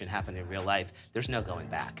transformation happen in real life, there's no going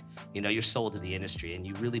back. You're sold to the industry and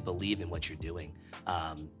you really believe in what you're doing.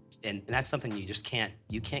 And that's something you just can't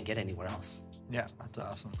get anywhere else. Yeah, that's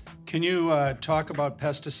awesome. Can you talk about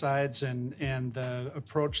pesticides and the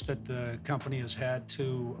approach that the company has had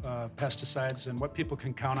to pesticides and what people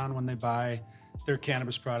can count on when they buy their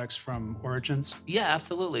cannabis products from Origins? Yeah,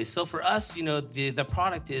 absolutely. So for us, the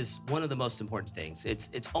product is one of the most important things. It's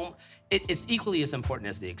equally as important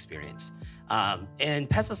as the experience. And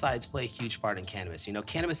pesticides play a huge part in cannabis.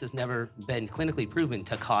 Cannabis has never been clinically proven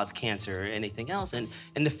to cause cancer or anything else. And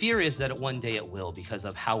the fear is that one day it will because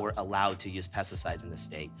of how we're allowed to use pesticides in the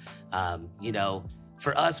state.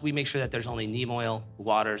 For us, we make sure that there's only neem oil,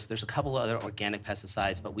 waters. There's a couple of other organic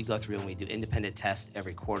pesticides, but we go through and we do independent tests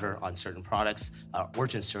every quarter on certain products.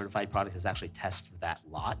 Origin certified product is actually tested for that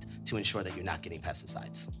lot to ensure that you're not getting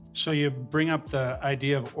pesticides. So you bring up the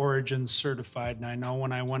idea of Origin certified, and I know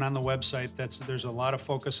when I went on the website, there's a lot of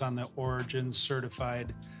focus on the Origin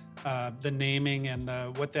certified, the naming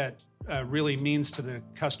and what that really means to the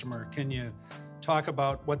customer. Can you talk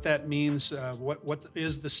about what that means? What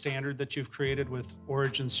is the standard that you've created with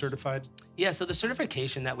Origin certified? Yeah, so the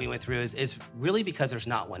certification that we went through is really because there's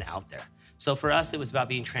not one out there. So for us, it was about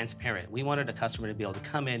being transparent. We wanted a customer to be able to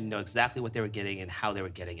come in and know exactly what they were getting and how they were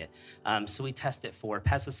getting it. So we test it for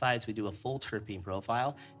pesticides. We do a full terpene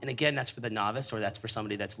profile. And again, that's for the novice or that's for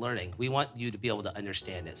somebody that's learning. We want you to be able to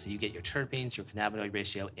understand it. So you get your terpenes, your cannabinoid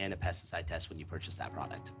ratio, and a pesticide test when you purchase that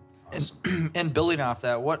product. And building off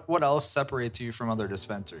that, what else separates you from other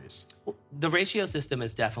dispensaries? Well, the ratio system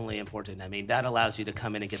is definitely important. I mean, that allows you to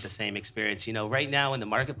come in and get the same experience. Right now in the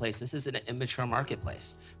marketplace, this is an immature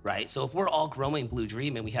marketplace, right? So if we're all growing Blue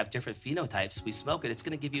Dream and we have different phenotypes, we smoke it, it's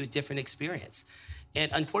going to give you a different experience. And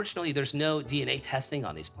unfortunately, there's no DNA testing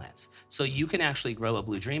on these plants. So you can actually grow a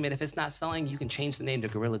Blue Dream, and if it's not selling, you can change the name to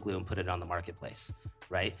Gorilla Glue and put it on the marketplace,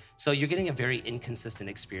 right? So you're getting a very inconsistent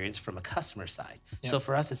experience from a customer side. Yep. So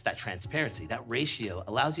for us, it's that transparency. That ratio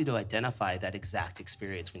allows you to identify that exact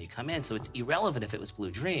experience when you come in. So it's irrelevant if it was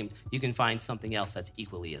Blue Dream, you can find something else that's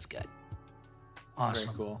equally as good. Awesome.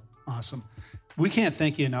 Very cool. Awesome. We can't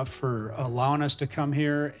thank you enough for allowing us to come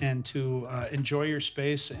here and to enjoy your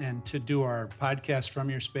space and to do our podcast from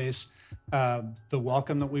your space. The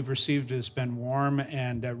welcome that we've received has been warm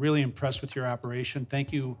and really impressed with your operation.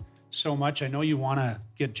 Thank you so much. I know you want to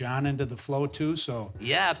get John into the flow too, so.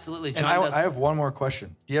 Yeah, absolutely. And I have one more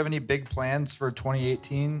question. Do you have any big plans for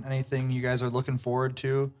 2018? Anything you guys are looking forward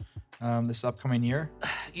to this upcoming year?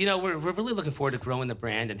 You know, we're really looking forward to growing the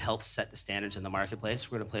brand and help set the standards in the marketplace.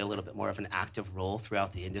 We're going to play a little bit more of an active role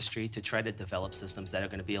throughout the industry to try to develop systems that are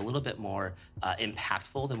going to be a little bit more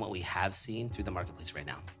impactful than what we have seen through the marketplace right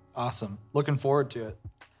now. Awesome. Looking forward to it.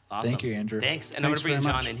 Awesome. Thank you, Andrew. Thanks. And I'm going to bring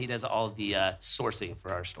John in. He does all of the sourcing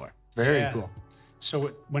for our store. Very cool.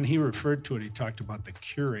 So when he referred to it, he talked about the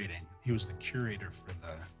curating. He was the curator for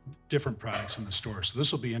the different products in the store. So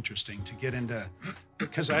this will be interesting to get into,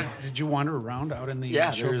 because did you wander around out in the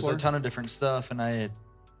show there's floor? a ton of different stuff, and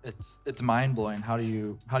it's mind blowing. How do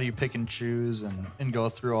you pick and choose and go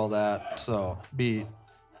through all that? So be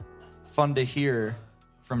fun to hear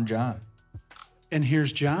from John. And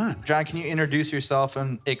here's John. John, can you introduce yourself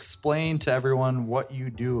and explain to everyone what you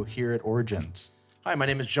do here at Origins? Hi, my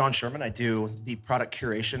name is John Sherman. I do the product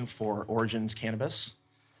curation for Origins Cannabis.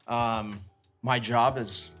 My job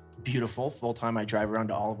is beautiful. Full-time, I drive around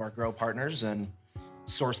to all of our grow partners and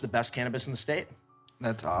source the best cannabis in the state.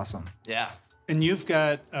 That's awesome. Yeah. And you've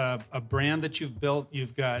got a brand that you've built.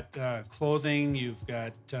 You've got clothing. You've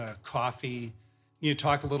got coffee. You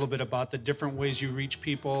talk a little bit about the different ways you reach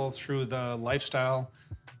people through the lifestyle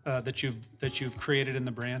that you've created in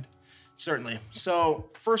the brand. Certainly.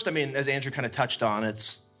 So first, I mean, as Andrew kind of touched on,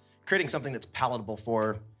 it's creating something that's palatable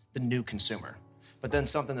for the new consumer, but then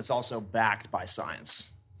something that's also backed by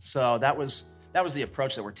science. So that was the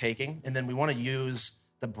approach that we're taking. And then we want to use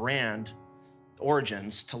the brand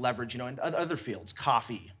Origins to leverage, in other fields,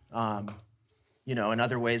 coffee, and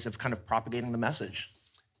other ways of kind of propagating the message.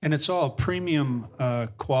 And it's all premium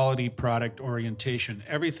quality product orientation.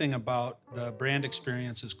 Everything about the brand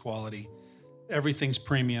experience is quality. Everything's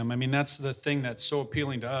premium. I mean, that's the thing that's so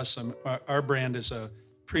appealing to us. Our brand is a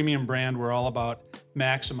premium brand. We're all about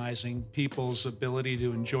maximizing people's ability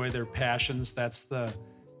to enjoy their passions. That's the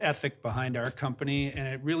ethic behind our company. And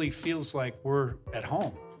it really feels like we're at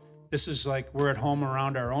home. This is like we're at home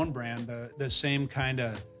around our own brand, the same kind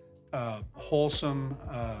of wholesome,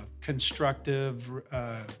 constructive,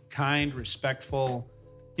 kind, respectful.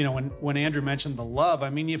 When Andrew mentioned the love, I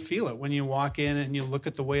mean, you feel it when you walk in and you look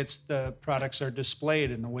at the way the products are displayed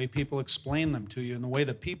and the way people explain them to you and the way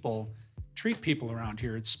that people treat people around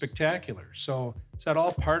here. It's spectacular. So is that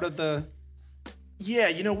all part of the? Yeah,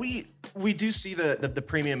 we do see the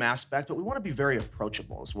premium aspect, but we want to be very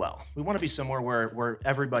approachable as well. We want to be somewhere where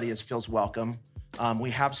everybody feels welcome. We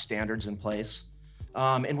have standards in place.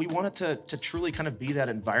 And we want it to truly kind of be that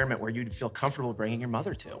environment where you'd feel comfortable bringing your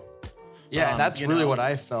mother to. Yeah, and that's really what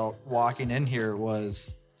I felt walking in here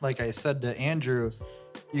was, like I said to Andrew,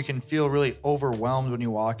 you can feel really overwhelmed when you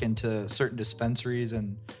walk into certain dispensaries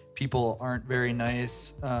and people aren't very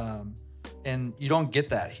nice. And you don't get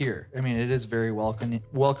that here. I mean, it is very welcoming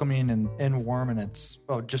and warm, and it's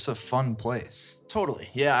just a fun place. Totally.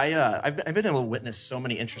 Yeah, I've been able to witness so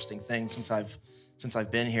many interesting things since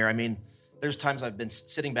I've been here. I mean, there's times I've been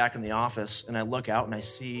sitting back in the office and I look out and I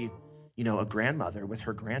see, a grandmother with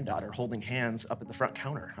her granddaughter holding hands up at the front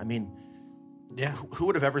counter. I mean, yeah, who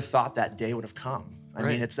would have ever thought that day would have come? I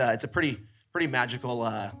mean, it's a pretty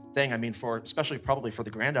magical thing. I mean, especially probably for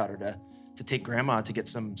the granddaughter to take grandma to get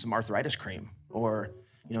some arthritis cream or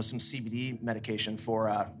some CBD medication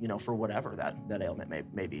for for whatever that ailment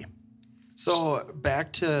may be. So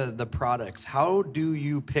back to the products. How do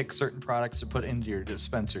you pick certain products to put into your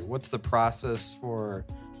dispensary? What's the process for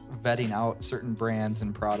vetting out certain brands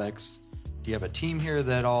and products? Do you have a team here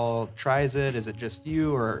that all tries it? Is it just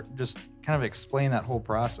you, or just kind of explain that whole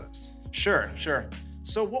process? Sure.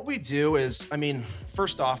 So what we do is, I mean,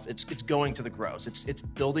 first off, it's going to the grows. It's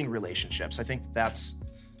building relationships. I think that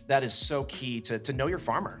is so key to know your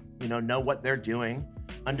farmer. Know what they're doing,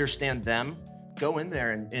 understand them, go in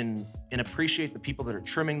there and appreciate the people that are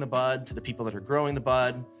trimming the bud to the people that are growing the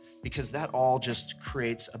bud, because that all just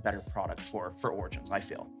creates a better product for Origins, I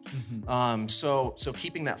feel. Mm-hmm. So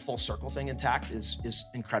keeping that full circle thing intact is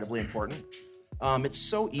incredibly important. It's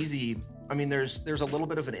so easy. I mean, there's a little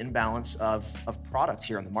bit of an imbalance of product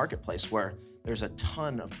here in the marketplace where there's a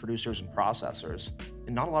ton of producers and processors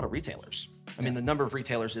and not a lot of retailers. I mean, the number of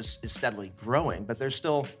retailers is steadily growing, but there's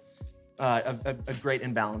still a great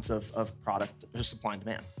imbalance of product, supply and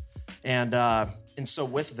demand. And so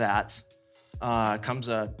with that comes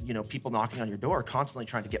people knocking on your door, constantly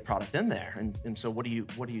trying to get product in there. And so what do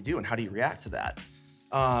you do and how do you react to that?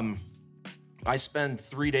 I spend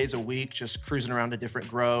 3 days a week just cruising around to different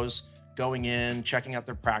grows, going in, checking out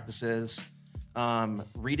their practices,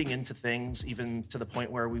 reading into things, even to the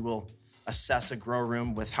point where we will assess a grow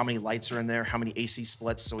room with how many lights are in there, how many AC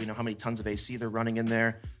splits, so we know how many tons of AC they're running in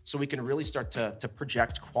there, so we can really start to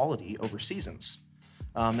project quality over seasons.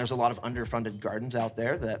 There's a lot of underfunded gardens out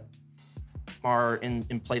there that are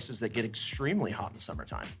in places that get extremely hot in the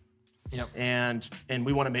summertime. Yep. And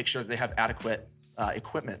we want to make sure that they have adequate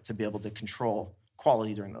equipment to be able to control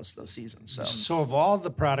quality during those seasons. So of all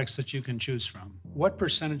the products that you can choose from, what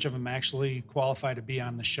percentage of them actually qualify to be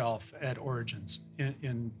on the shelf at Origins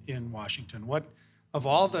in Washington? What of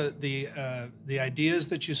all the ideas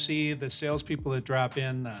that you see, the salespeople that drop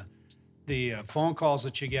in, the phone calls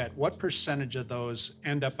that you get, what percentage of those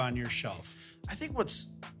end up on your shelf? I think what's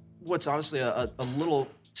honestly a little,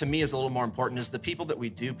 to me, is a little more important is the people that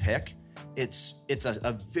we do pick. It's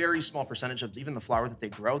a very small percentage of even the flower that they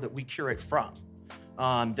grow that we curate from.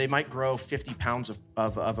 They might grow 50 pounds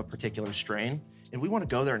of a particular strain, and we want to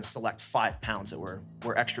go there and select 5 pounds that were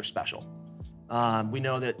extra special. We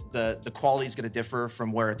know that the quality is going to differ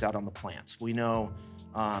from where it's out on the plant. We know,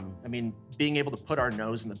 being able to put our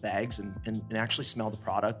nose in the bags and actually smell the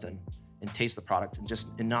product and taste the product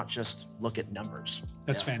and not just look at numbers.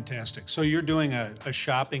 That's fantastic. So you're doing a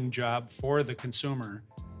shopping job for the consumer,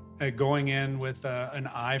 going in with an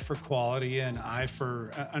eye for quality, an eye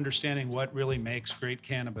for understanding what really makes great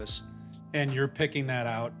cannabis. And you're picking that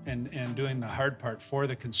out and doing the hard part for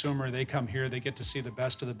the consumer. They come here, they get to see the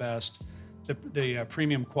best of the best, the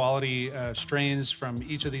premium quality strains from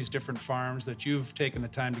each of these different farms that you've taken the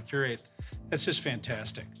time to curate. That's just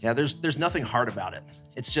fantastic. Yeah, there's nothing hard about it.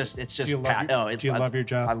 It's just. Do you love your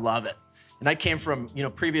job? I love it. And I came from,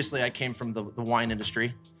 previously I came from the wine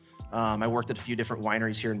industry. I worked at a few different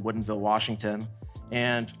wineries here in Woodinville, Washington,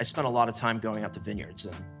 and I spent a lot of time going out to vineyards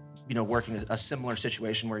and, working a similar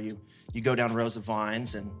situation where you go down rows of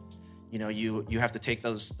vines and, you have to take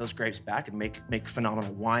those grapes back and make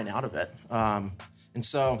phenomenal wine out of it. And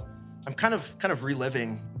so I'm kind of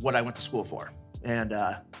reliving what I went to school for. And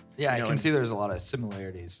I can see there's a lot of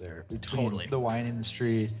similarities there between the wine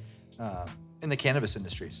industry and the cannabis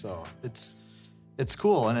industry. So it's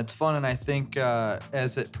cool and it's fun, and I think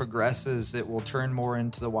as it progresses, it will turn more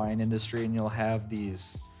into the wine industry, and you'll have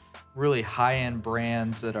these really high-end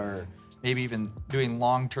brands that are maybe even doing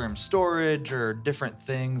long-term storage or different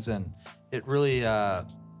things, and it really,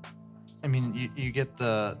 you get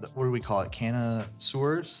the what do we call it,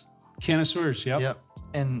 connoisseurs? Connoisseurs, yep. Yep,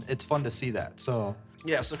 and it's fun to see that. So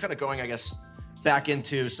kind of going, I guess, back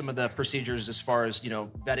into some of the procedures as far as,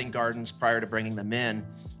 vetting gardens prior to bringing them in.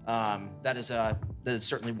 That is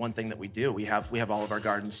certainly one thing that we do. We have all of our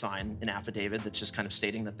gardens sign an affidavit that's just kind of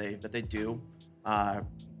stating that they do.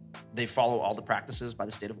 They follow all the practices by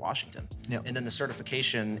the state of Washington. Yep. And then the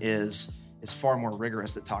certification is far more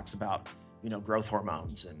rigorous. That talks about, growth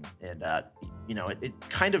hormones and it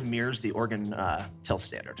kind of mirrors the Oregon tilth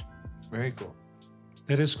standard. Very cool.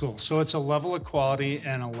 That is cool. So it's a level of quality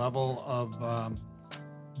and a level of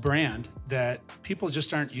brand that people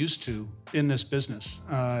just aren't used to in this business.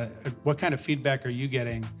 What kind of feedback are you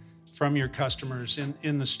getting from your customers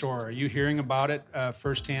in the store? Are you hearing about it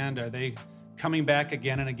firsthand? Are they coming back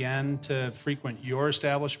again and again to frequent your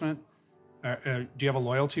establishment? Do you have a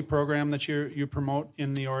loyalty program that you promote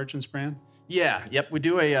in the Origins brand? Yeah, yep. We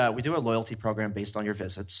do a loyalty program based on your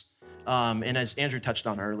visits. And as Andrew touched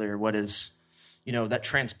on earlier, what is, that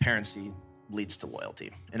transparency leads to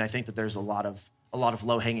loyalty. And I think that there's a lot of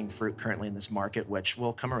low-hanging fruit currently in this market, which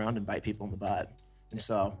will come around and bite people in the butt. And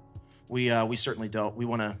so we certainly don't. We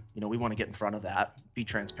want to get in front of that, be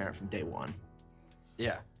transparent from day one.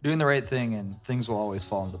 Yeah, doing the right thing, and things will always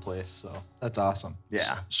fall into place. So that's awesome.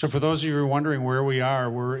 Yeah. So for those of you who are wondering where we are,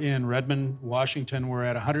 we're in Redmond, Washington. We're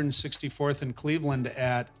at 164th and Cleveland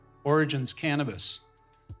at Origins Cannabis.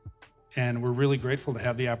 And we're really grateful to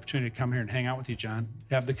have the opportunity to come here and hang out with you, John,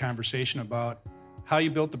 have the conversation about how you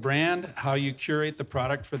built the brand, how you curate the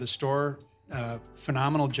product for the store.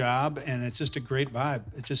 Phenomenal job, and it's just a great vibe.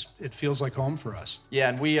 It feels like home for us. Yeah,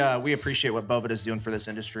 and we appreciate what Boveda is doing for this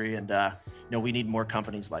industry, and we need more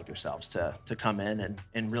companies like yourselves to come in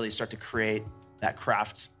and really start to create that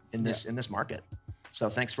craft in this market. So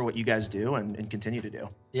thanks for what you guys do and continue to do.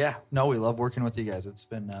 Yeah, no, we love working with you guys. It's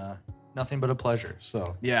been nothing but a pleasure.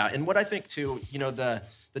 So yeah, and what I think too, the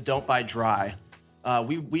Don't Buy Dry.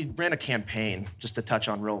 We ran a campaign, just to touch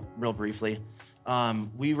on real briefly.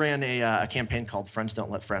 We ran a campaign called Friends Don't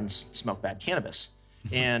Let Friends Smoke Bad Cannabis.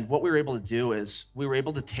 And what we were able to do is we were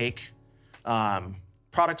able to take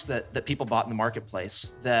products that people bought in the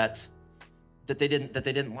marketplace that they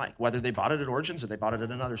didn't like, whether they bought it at Origins or they bought it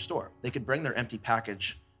at another store. They could bring their empty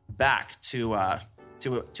package back to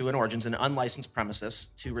to an Origins, an unlicensed premises,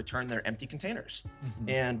 to return their empty containers.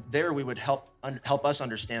 And there we would help us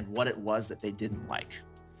understand what it was that they didn't like.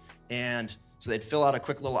 And so they'd fill out a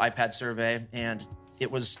quick little iPad survey, and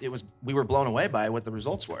we were blown away by what the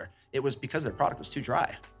results were. It was because their product was too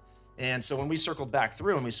dry. And so when we circled back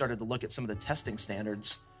through and we started to look at some of the testing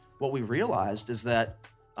standards, what we realized is that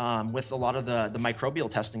with a lot of the microbial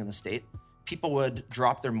testing in the state, people would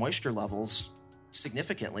drop their moisture levels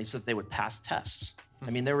significantly so that they would pass tests. I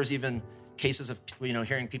mean, there was even cases of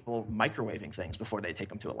hearing people microwaving things before they take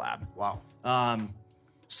them to a lab. Wow.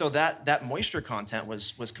 So that moisture content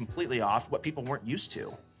was completely off, what people weren't used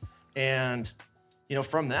to. And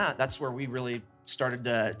from that's where we really started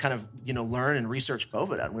to kind of learn and research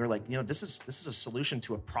Boveda. And we were like, this is a solution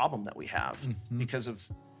to a problem that we have because of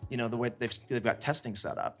the way they've got testing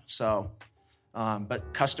set up. So,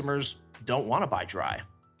 but customers don't want to buy dry,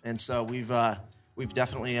 and so we've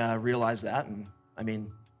definitely realized that. And I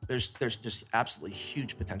mean, there's just absolutely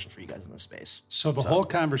huge potential for you guys in this space. So the whole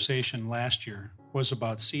conversation last year was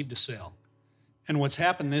about seed to sale. And what's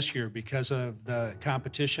happened this year, because of the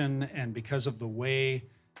competition and because of the way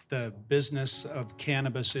the business of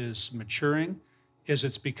cannabis is maturing, is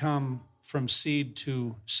it's become from seed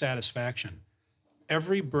to satisfaction.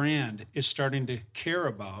 Every brand is starting to care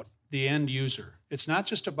about the end user. It's not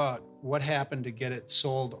just about what happened to get it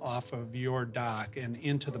sold off of your dock and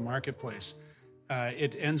into the marketplace.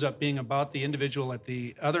 It ends up being about the individual at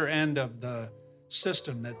the other end of the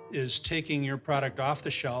system that is taking your product off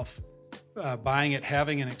the shelf, buying it,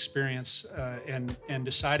 having an experience, and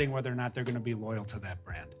deciding whether or not they're going to be loyal to that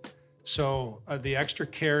brand. So the extra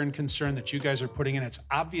care and concern that you guys are putting in, it's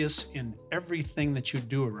obvious in everything that you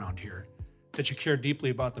do around here, that you care deeply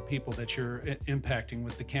about the people that you're impacting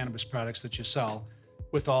with the cannabis products that you sell,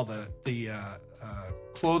 with all the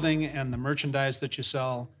clothing and the merchandise that you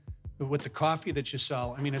sell, with the coffee that you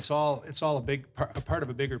sell. I mean, it's all a part of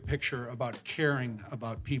a bigger picture about caring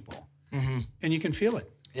about people. And you can feel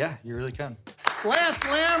it. Yeah, you really can. Lance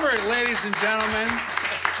Lambert, ladies and gentlemen.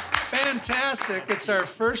 Fantastic. It's our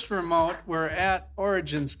first remote. We're at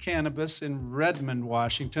Origins Cannabis in Redmond,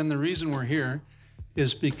 Washington. The reason we're here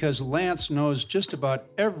is because Lance knows just about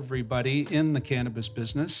everybody in the cannabis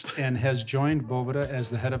business and has joined Boveda as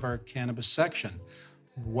the head of our cannabis section.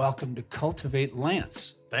 Welcome to Cultivate,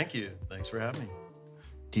 Lance. Thank you. Thanks for having me.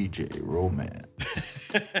 DJ Romance.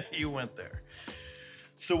 You went there.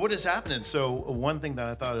 So what is happening? So one thing that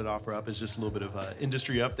I thought I'd offer up is just a little bit of an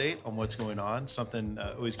industry update on what's going on, something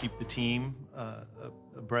always keep the team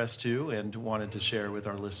abreast to, and wanted to share with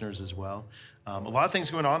our listeners as well. A lot of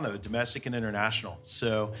things going on though, domestic and international.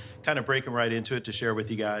 So kind of breaking right into it to share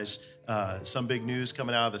with you guys some big news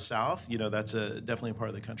coming out of the South. That's definitely a part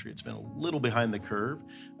of the country. It's been a little behind the curve,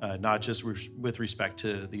 not just with respect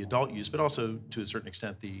to the adult use, but also to a certain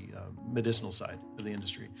extent the medicinal side of the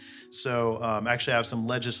industry. So actually I have some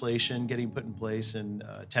legislation getting put in place in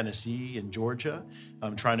Tennessee and Georgia,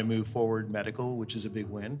 trying to move forward medical, which is a big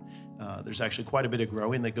win. There's actually quite a bit of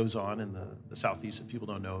growing that goes on in the Southeast that people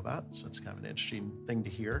don't know about. So it's kind of an interesting thing to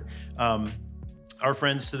hear. Our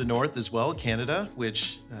friends to the north as well, Canada,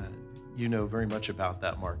 which you know very much about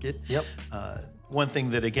that market. Yep. One thing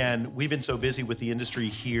that, again, we've been so busy with the industry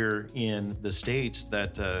here in the States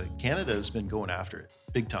that Canada has been going after it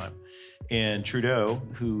big time. And Trudeau,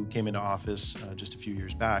 who came into office just a few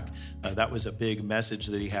years back, that was a big message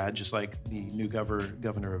that he had, just like the new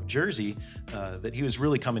governor of Jersey, that he was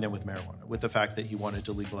really coming in with marijuana, with the fact that he wanted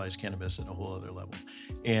to legalize cannabis at a whole other level.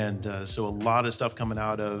 And so a lot of stuff coming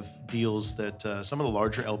out of deals that some of the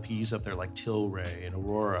larger LPs up there, like Tilray and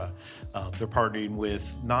Aurora, they're partnering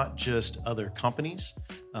with not just other companies,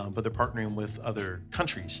 but they're partnering with other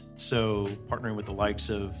countries. So partnering with the likes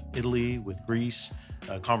of Italy, with Greece,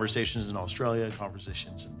 conversations in Australia,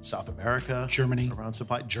 conversations in South America, Germany around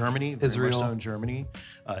supply, Germany, very much so in Germany,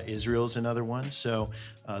 Israel's another one. So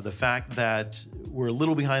the fact that we're a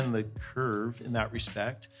little behind the curve in that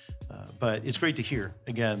respect, but it's great to hear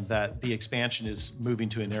again that the expansion is moving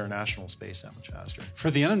to an international space that much faster. For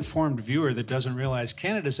the uninformed viewer that doesn't realize,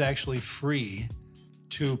 Canada is actually free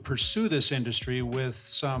to pursue this industry with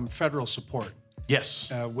some federal support.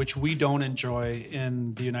 Yes. Which we don't enjoy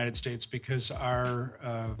in the United States because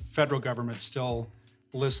our federal government still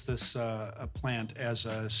lists this plant as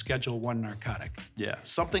a Schedule I narcotic. Yeah,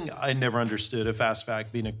 something I never understood, a fast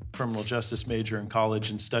fact, being a criminal justice major in college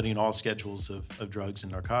and studying all schedules of drugs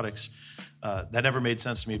and narcotics, that never made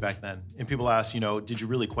sense to me back then. And people ask, did you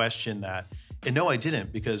really question that And no, I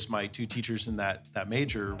didn't, because my two teachers in that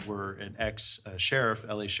major were an ex-sheriff,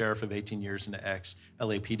 LA sheriff of 18 years, and an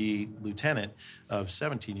ex-LAPD lieutenant of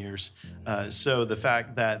 17 years. So the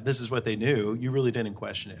fact that this is what they knew, you really didn't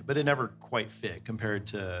question it. But it never quite fit compared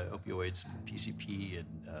to opioids, and PCP, and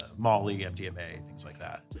Molly, MDMA, things like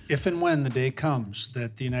that. If and when the day comes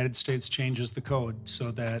that the United States changes the code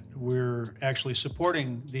so that we're actually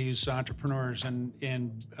supporting these entrepreneurs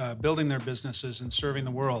and building their businesses and serving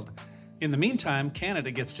the world, in the meantime,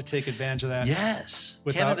 Canada gets to take advantage of that. Yes.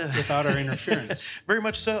 Without our interference. Very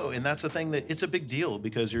much so. And that's the thing, that it's a big deal,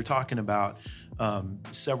 because you're talking about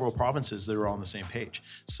several provinces that are all on the same page.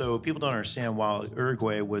 So people don't understand, while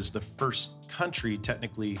Uruguay was the first country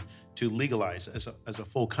technically to legalize as a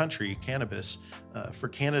full country cannabis, for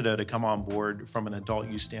Canada to come on board from an adult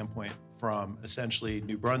use standpoint from essentially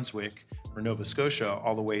New Brunswick or Nova Scotia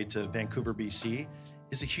all the way to Vancouver, BC,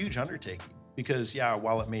 is a huge undertaking. Because,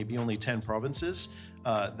 while it may be only 10 provinces,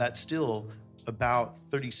 that's still about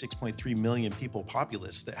 36.3 million people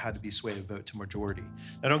populace that had to be swayed vote to majority.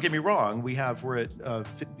 Now, don't get me wrong, we're at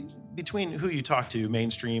between who you talk to,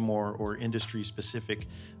 mainstream or industry-specific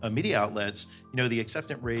media outlets, the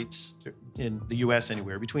acceptance rates in the U.S.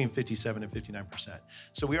 anywhere between 57 and 59%.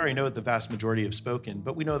 So we already know that the vast majority have spoken,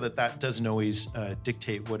 but we know that doesn't always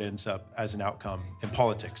dictate what ends up as an outcome in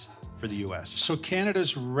politics for the U.S. So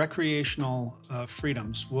Canada's recreational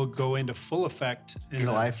freedoms will go into full effect in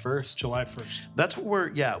July 1st. July 1st. That's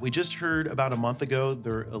what we just heard about a month ago.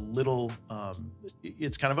 They're a little,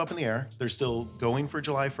 it's kind of up in the air. They're still going for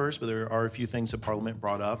July 1st, but there are a few things that Parliament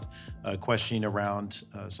brought up, questioning around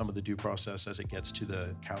some of the due process as it gets to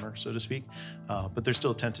the counter, so to speak. But they're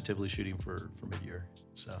still tentatively shooting for mid-year.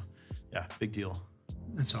 So, big deal.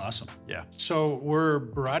 That's awesome. Yeah. So we're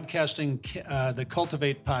broadcasting the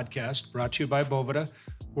Cultivate podcast, brought to you by Boveda.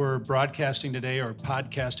 We're broadcasting today, or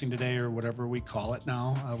podcasting today, or whatever we call it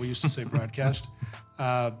now. We used to say broadcast.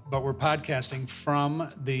 But we're podcasting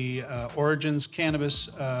from the Origins Cannabis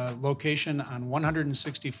location on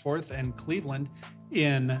 164th and Cleveland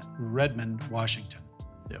in Redmond, Washington.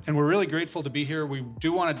 Yep. And we're really grateful to be here. We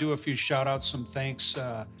do want to do a few shout outs, some thanks.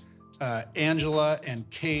 Angela and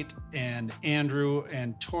Kate and Andrew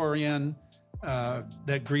and Torian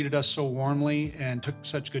that greeted us so warmly and took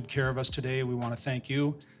such good care of us today. We want to thank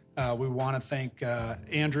you. We want to thank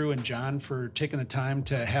Andrew and John for taking the time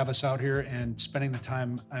to have us out here and spending the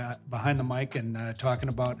time behind the mic and talking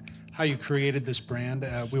about how you created this brand.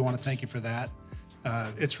 We want to thank you for that.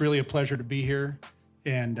 It's really a pleasure to be here.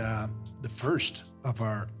 And the first of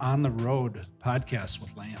our On the Road podcasts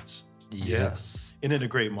with Lance. Yes. And in a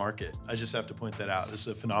great market. I just have to point that out. This is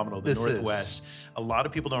a phenomenal. The Northwest. A lot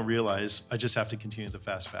of people don't realize, I just have to continue the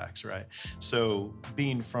fast facts, right? So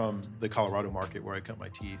being from the Colorado market where I cut my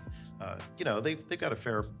teeth, they've got a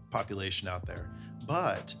fair population out there.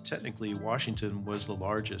 But technically, Washington was the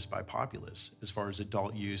largest by populace as far as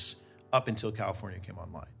adult use up until California came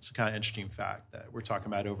online. It's a kind of interesting fact that we're talking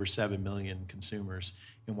about over 7 million consumers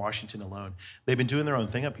in Washington alone. They've been doing their own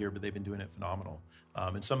thing up here, but they've been doing it phenomenal.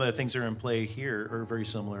 And some of the things that are in play here are very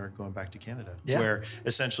similar going back to Canada, where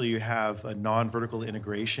essentially you have a non-vertical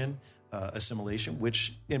integration, assimilation,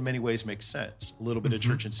 which in many ways makes sense. A little bit of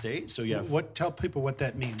church and state. So Tell people what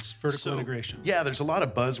that means, vertical integration. Yeah, there's a lot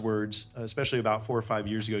of buzzwords, especially about 4 or 5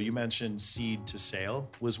 years ago. You mentioned seed to sale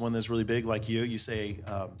was one that's really big. Like you say,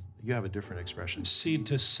 you have a different expression. Seed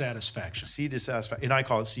to satisfaction. Seed to satisfaction. And I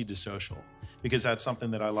call it seed to social, because that's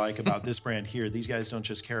something that I like about this brand here. These guys don't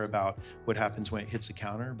just care about what happens when it hits the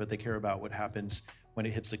counter, but they care about what happens when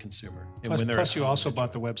it hits the consumer. And plus you also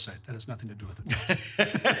bought the website. That has nothing to do with it.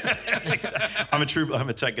 I'm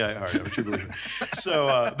a tech guy at heart. I'm a true believer.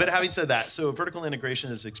 So, but having said that, so vertical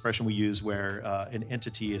integration is the expression we use where an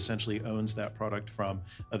entity essentially owns that product from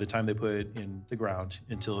the time they put it in the ground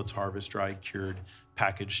until it's harvested, dried, cured,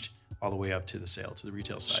 packaged, all the way up to the sale, to the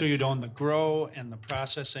retail side. So you'd own the grow and the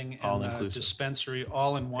processing and all the inclusive dispensary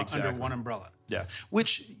all in one, under one umbrella. Yeah,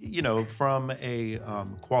 which, from a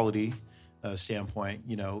quality standpoint,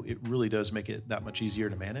 it really does make it that much easier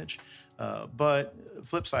to manage. But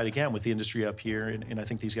flip side, again, with the industry up here, and I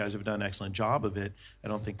think these guys have done an excellent job of it. I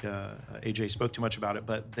don't think AJ spoke too much about it,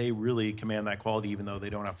 but they really command that quality even though they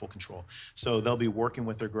don't have full control. So they'll be working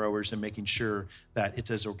with their growers and making sure that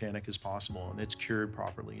it's as organic as possible and it's cured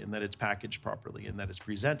properly and that it's packaged properly and that it's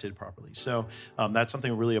presented properly. So that's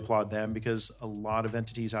something we really applaud them, because a lot of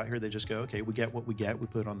entities out here, they just go, okay, we get what we get, we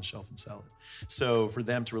put it on the shelf and sell it. So for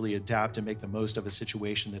them to really adapt and make the most of a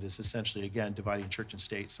situation that is essentially, again, dividing church and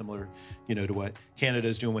state, similar to what Canada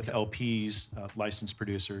is doing with LPs, licensed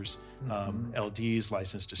producers, LDs,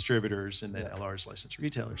 licensed distributors, and then LRs, licensed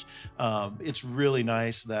retailers. It's really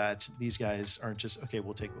nice that these guys aren't just, okay,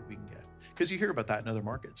 we'll take what we can get. Because you hear about that in other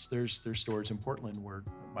markets. There's stores in Portland where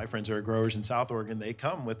my friends are growers in South Oregon. They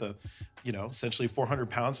come with essentially 400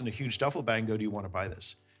 pounds in a huge duffel bag and go, do you want to buy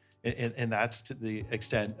this? And that's to the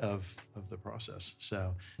extent of the process.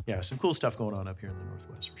 So yeah, some cool stuff going on up here in the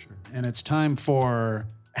Northwest for sure. And it's time for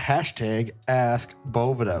Hashtag Ask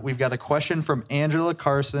Boveda. We've got a question from Angela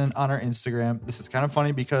Carson on our Instagram. This is kind of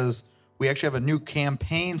funny because we actually have a new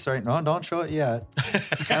campaign starting. No, don't show it yet.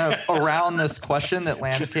 Kind of around this question that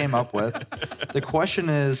Lance came up with. The question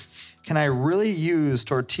is, can I really use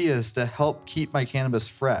tortillas to help keep my cannabis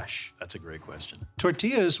fresh? That's a great question.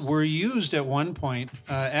 Tortillas were used at one point.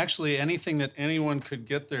 Actually, anything that anyone could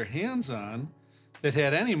get their hands on that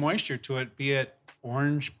had any moisture to it, be it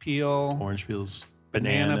orange peels,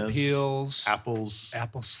 banana peels, apples,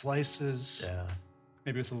 apple slices. Yeah.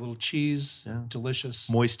 Maybe with a little cheese. Yeah. Delicious.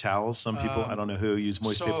 Moist towels. Some people, I don't know who, use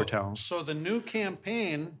moist paper towels. So the new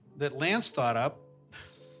campaign that Lance thought up,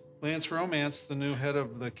 Lance Romance, the new head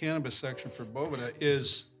of the cannabis section for Boveda,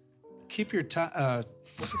 is keep your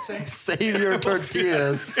what's it say? Save your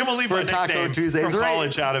tortillas. And we'll leave for my Taco nickname Tuesdays. from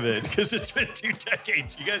college out of it because it's been 2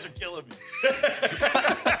 decades. You guys are killing me.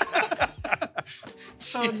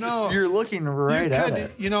 So no, you're looking right at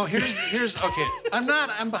it. Here's okay.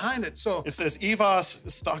 I'm behind it. So it says Evos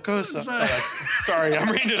Stakos. Sorry, I'm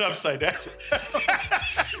reading it upside down.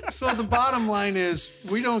 So the bottom line is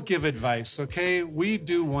we don't give advice, okay? We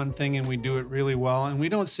do one thing and we do it really well, and we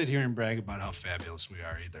don't sit here and brag about how fabulous we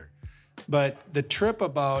are either. But the trip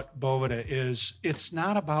about Boveda is it's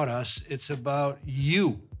not about us, it's about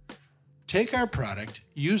you. Take our product,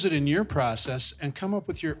 use it in your process, and come up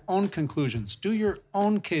with your own conclusions. Do your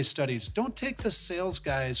own case studies. Don't take the sales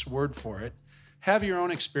guy's word for it. Have your own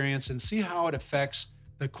experience and see how it affects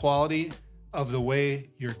the quality of the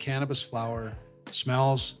way your cannabis flower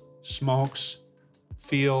smells, smokes,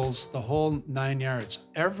 feels, the whole 9 yards.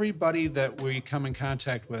 Everybody that we come in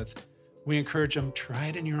contact with, we encourage them, try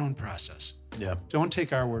it in your own process. Yeah. Don't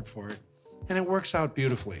take our word for it. And it works out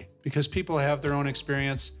beautifully because people have their own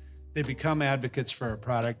experience. They become advocates for our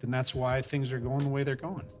product, and that's why things are going the way they're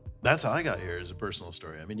going. That's how I got here as a personal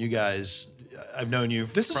story. I mean, you guys, I've known you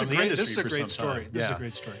from the industry for some time. This is a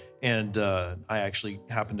great story. And I actually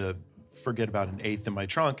happened to forget about an eighth in my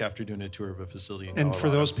trunk after doing a tour of a facility in Colorado. And for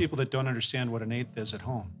those people that don't understand what an eighth is at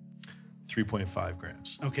home. 3.5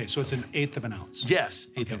 grams. Okay, so it's an eighth of an ounce. Yes,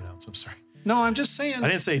 eighth of an ounce. I'm sorry. No, I'm just saying. I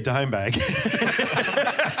didn't say dime bag.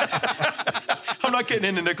 I'm not getting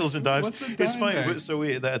into nickels and dimes. What's a dime It's fine. bag? So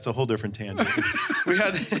that's a whole different tangent. We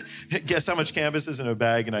had guess how much cannabis is in a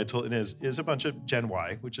bag, and I told it is a bunch of Gen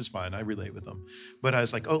Y, which is fine. I relate with them. But I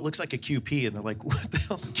was like, oh, it looks like a QP, and they're like, what the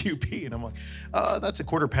hell's a QP? And I'm like, that's a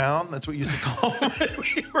quarter pound. That's what we used to call them when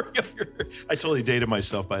we were younger. I totally dated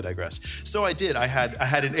myself, but I digress. So I did. I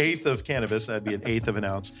had an eighth of cannabis. That'd be an eighth of an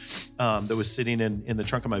ounce that was sitting in the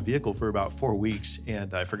trunk of my vehicle for about 4 weeks,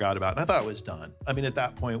 and I forgot about it. And I thought it was done. I mean, at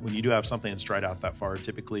that point, when you do have something that's dried out that far,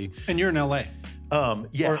 typically. And you're in LA.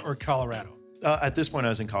 Yeah. Or Colorado. At this point, I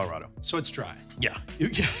was in Colorado. So it's dry. Yeah,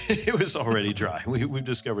 it was already dry. We've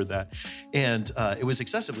discovered that. And it was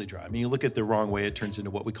excessively dry. I mean, you look at the wrong way, it turns into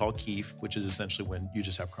what we call keef, which is essentially when you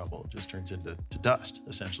just have crumble. It just turns into dust,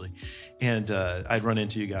 essentially. And I'd run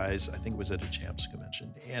into you guys, I think it was at a Champs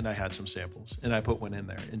convention, and I had some samples, and I put one in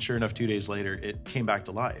there. And sure enough, 2 days later, it came back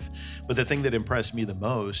to life. But the thing that impressed me the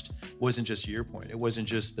most wasn't just to your point. It wasn't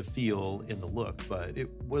just the feel and the look, but it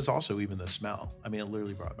was also even the smell. I mean, it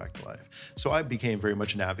literally brought it back to life. So I became very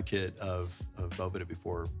much an advocate of Boveda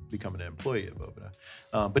before becoming an employee at Boveda.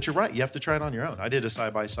 But you're right, you have to try it on your own. I did a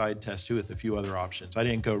side-by-side test too with a few other options. I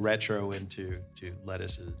didn't go retro into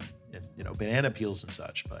lettuce and banana peels and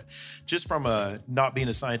such, but just from a not being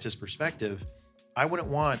a scientist perspective, I wouldn't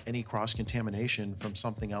want any cross-contamination from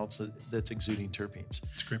something else that's exuding terpenes.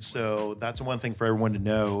 That's a great point. So that's one thing for everyone to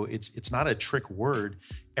know. It's not a trick word.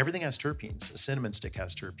 Everything has terpenes. A cinnamon stick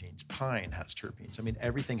has terpenes. Pine has terpenes. I mean,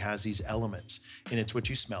 everything has these elements, and it's what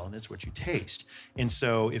you smell and it's what you taste. And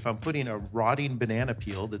so if I'm putting a rotting banana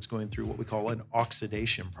peel that's going through what we call an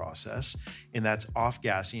oxidation process, and that's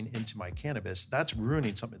off-gassing into my cannabis, that's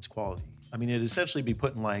ruining something's quality. I mean, it'd essentially be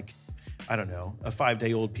putting like, I don't know, a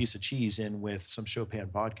 5-day-old piece of cheese in with some Chopin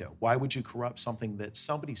vodka. Why would you corrupt something that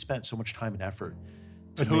somebody spent so much time and effort?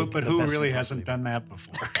 But who really hasn't done that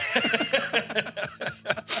before?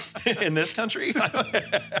 in this country.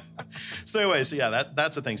 So anyway,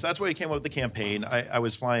 that's the thing. So that's why we came up with the campaign. I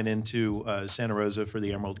was flying into Santa Rosa for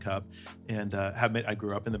the Emerald Cup, and I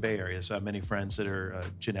grew up in the Bay Area, so I have many friends that are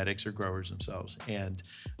genetics or growers themselves. And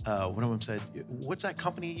one of them said, "What's that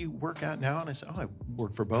company you work at now?" And I said, "Oh, I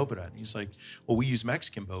work for Boveda." And he's like, "Well, we use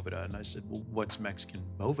Mexican Boveda." And I said, "Well, what's Mexican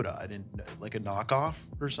Boveda? I didn't know, like a knockoff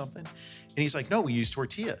or something?" And he's like, "No, we use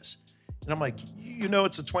tortillas." And I'm like,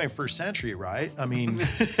 it's the 21st century, right? I mean,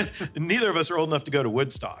 neither of us are old enough to go to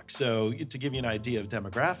Woodstock. So to give you an idea of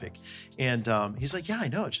demographic. And he's like, "Yeah, I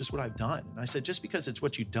know. It's just what I've done." And I said, just because it's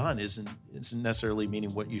what you've done isn't necessarily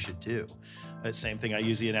meaning what you should do. Same thing. I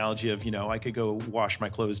use the analogy of, I could go wash my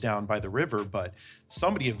clothes down by the river, but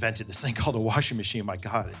somebody invented this thing called a washing machine. My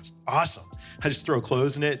God, it's awesome. I just throw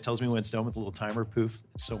clothes in it. It tells me when it's done with a little timer. Poof.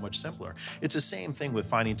 It's so much simpler. It's the same thing with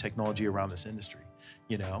finding technology around this industry.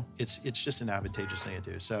 It's just an advantageous thing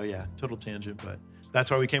to do. So yeah, total tangent, but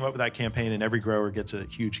that's why we came up with that campaign, and every grower gets a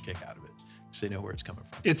huge kick out of it because they know where it's coming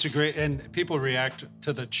from. It's a great, and people react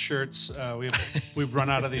to the shirts. We've run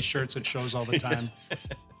out of these shirts at shows all the time.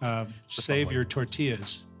 Save your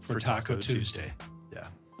tortillas for Taco Tuesday. Yeah.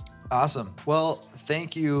 Awesome. Well,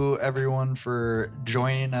 thank you everyone for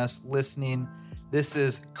joining us, listening. This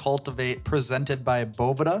is Cultivate, presented by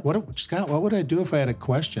Boveda. Scott, what would I do if I had a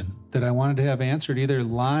question that I wanted to have answered either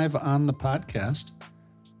live on the podcast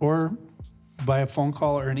or by a phone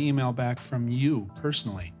call or an email back from you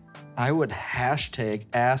personally? I would hashtag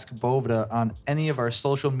Ask Boveda on any of our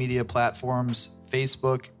social media platforms,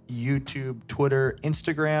 Facebook, YouTube, Twitter,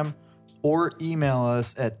 Instagram, or email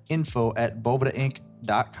us at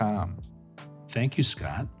info@bovedainc.com. Thank you,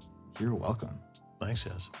 Scott. You're welcome. Thanks,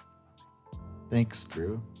 guys. Thanks,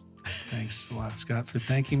 Drew. Thanks a lot, Scott, for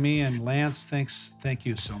thanking me. And Lance, thank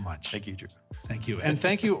you so much. Thank you, Drew. Thank you. And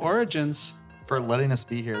thank you, Origins, for letting us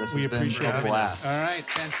be here. This has been a blast. All right,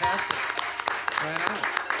 fantastic. Right on.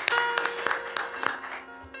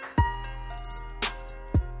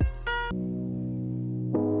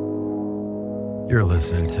 You're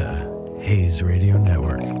listening to Hayes Radio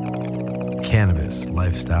Network, Cannabis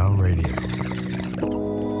Lifestyle Radio.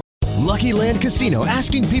 Lucky Land Casino,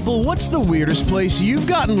 asking people, what's the weirdest place you've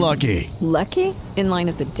gotten lucky? Lucky? In line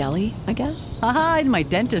at the deli, I guess? Aha, in my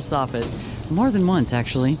dentist's office. More than once,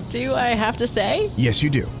 actually. Do I have to say? Yes, you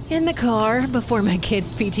do. In the car before my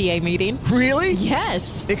kids' PTA meeting. Really?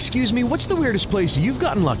 Yes. Excuse me, what's the weirdest place you've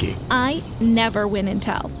gotten lucky? I never win and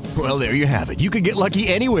tell. Well, there you have it. You can get lucky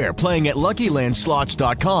anywhere, playing at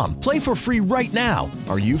LuckyLandSlots.com. Play for free right now.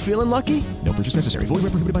 Are you feeling lucky? No purchase necessary. Void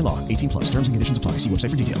where prohibited by law. 18+. Terms and conditions apply. See website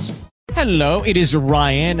for details. Hello, it is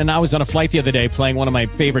Ryan, and I was on a flight the other day playing one of my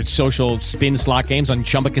favorite social spin slot games on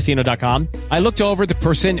ChumbaCasino.com. I looked over at the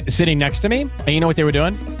person sitting next to me, and you know what they were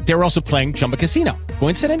doing? They were also playing Chumba Casino.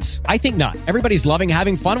 Coincidence? I think not. Everybody's loving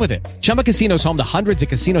having fun with it. Chumba Casino is home to hundreds of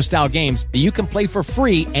casino-style games that you can play for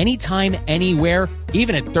free anytime, anywhere,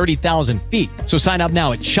 even at 30,000 feet. So sign up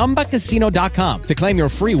now at ChumbaCasino.com to claim your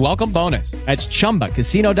free welcome bonus. That's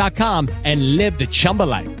ChumbaCasino.com and live the Chumba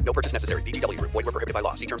life. No purchase necessary. VGW. Void where prohibited by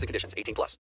law. See terms and conditions. 18+.